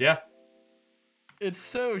 Yeah. It's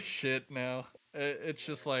so shit now. It's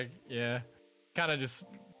just like, yeah, kind of just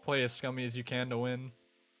play as scummy as you can to win.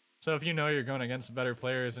 So if you're going against better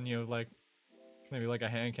players and you have like maybe like a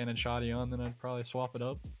hand cannon shoddy on, then I'd probably swap it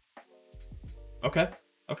up. Okay.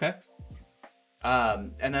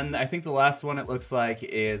 And then I think the last one it looks like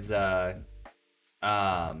is, do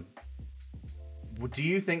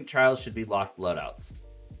you think trials should be locked loadouts?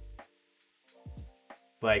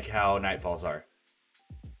 Like how Nightfalls are?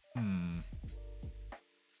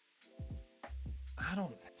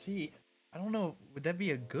 I don't know. Would that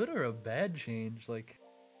be a good or a bad change? Like,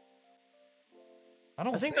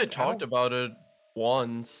 I think they talked about it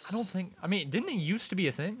once. I don't think. I mean, didn't it used to be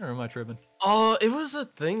a thing, or am I tripping? It was a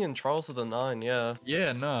thing in Trials of the Nine, yeah.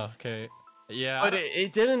 Yeah, no, okay. Yeah. But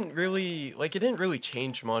it didn't really, like, it didn't really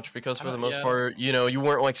change much because for the most part, you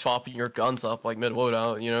weren't, like, swapping your guns up, like,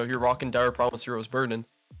 mid-loadout. If you're rocking Dire Promise Heroes Burden,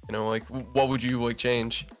 like, what would you, like,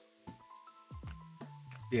 change?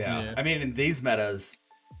 Yeah. I mean, in these metas,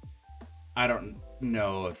 I don't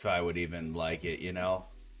know if I would even like it, Honestly.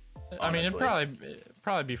 I mean, it'd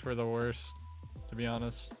probably be for the worst, to be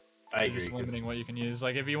honest. I agree. Just limiting what you can use.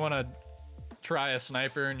 Like, if you want to try a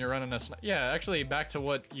sniper and you're running a sniper... Yeah, actually, back to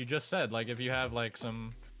what you just said. Like, if you have, like,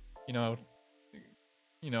 some,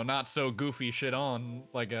 not so goofy shit on,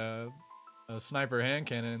 like a sniper hand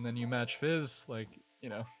cannon, and then you match Fizz, like,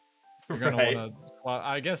 you're going to want to swap.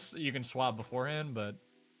 I guess you can swap beforehand, but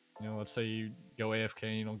You know, let's say you go AFK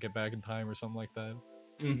and you don't get back in time or something like that.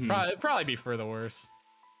 Mhm. It'd probably be for the worse.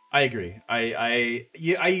 I agree. I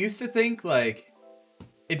used to think like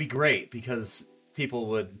it'd be great because people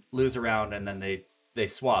would lose a round and then they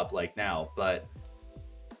swap like now. But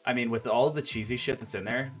I mean, with all the cheesy shit that's in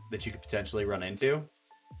there that you could potentially run into,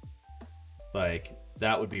 like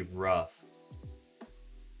that would be rough.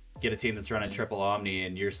 Get a team that's running triple Omni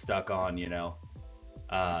and you're stuck on, you know,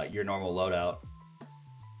 your normal loadout.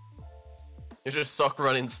 You just suck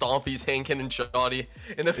running Stompies, Hankin, and Shoddy.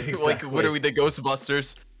 And then, like, Exactly. literally the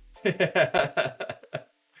Ghostbusters.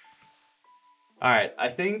 All right, I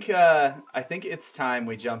think it's time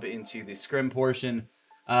we jump into the scrim portion.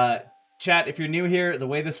 Chat, if you're new here, the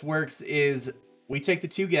way this works is we take the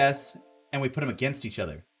two guests and we put them against each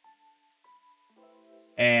other.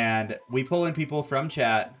 And we pull in people from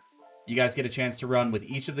chat. You guys get a chance to run with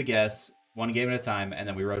each of the guests, one game at a time, and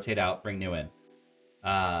then we rotate out, bring new in.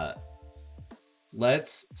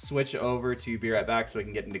 Let's switch over to be right back so we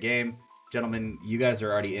can get into game. Gentlemen, you guys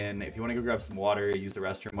are already in. If you want to go grab some water, use the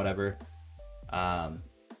restroom, whatever,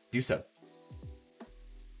 do so.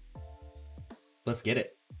 Let's get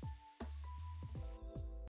it.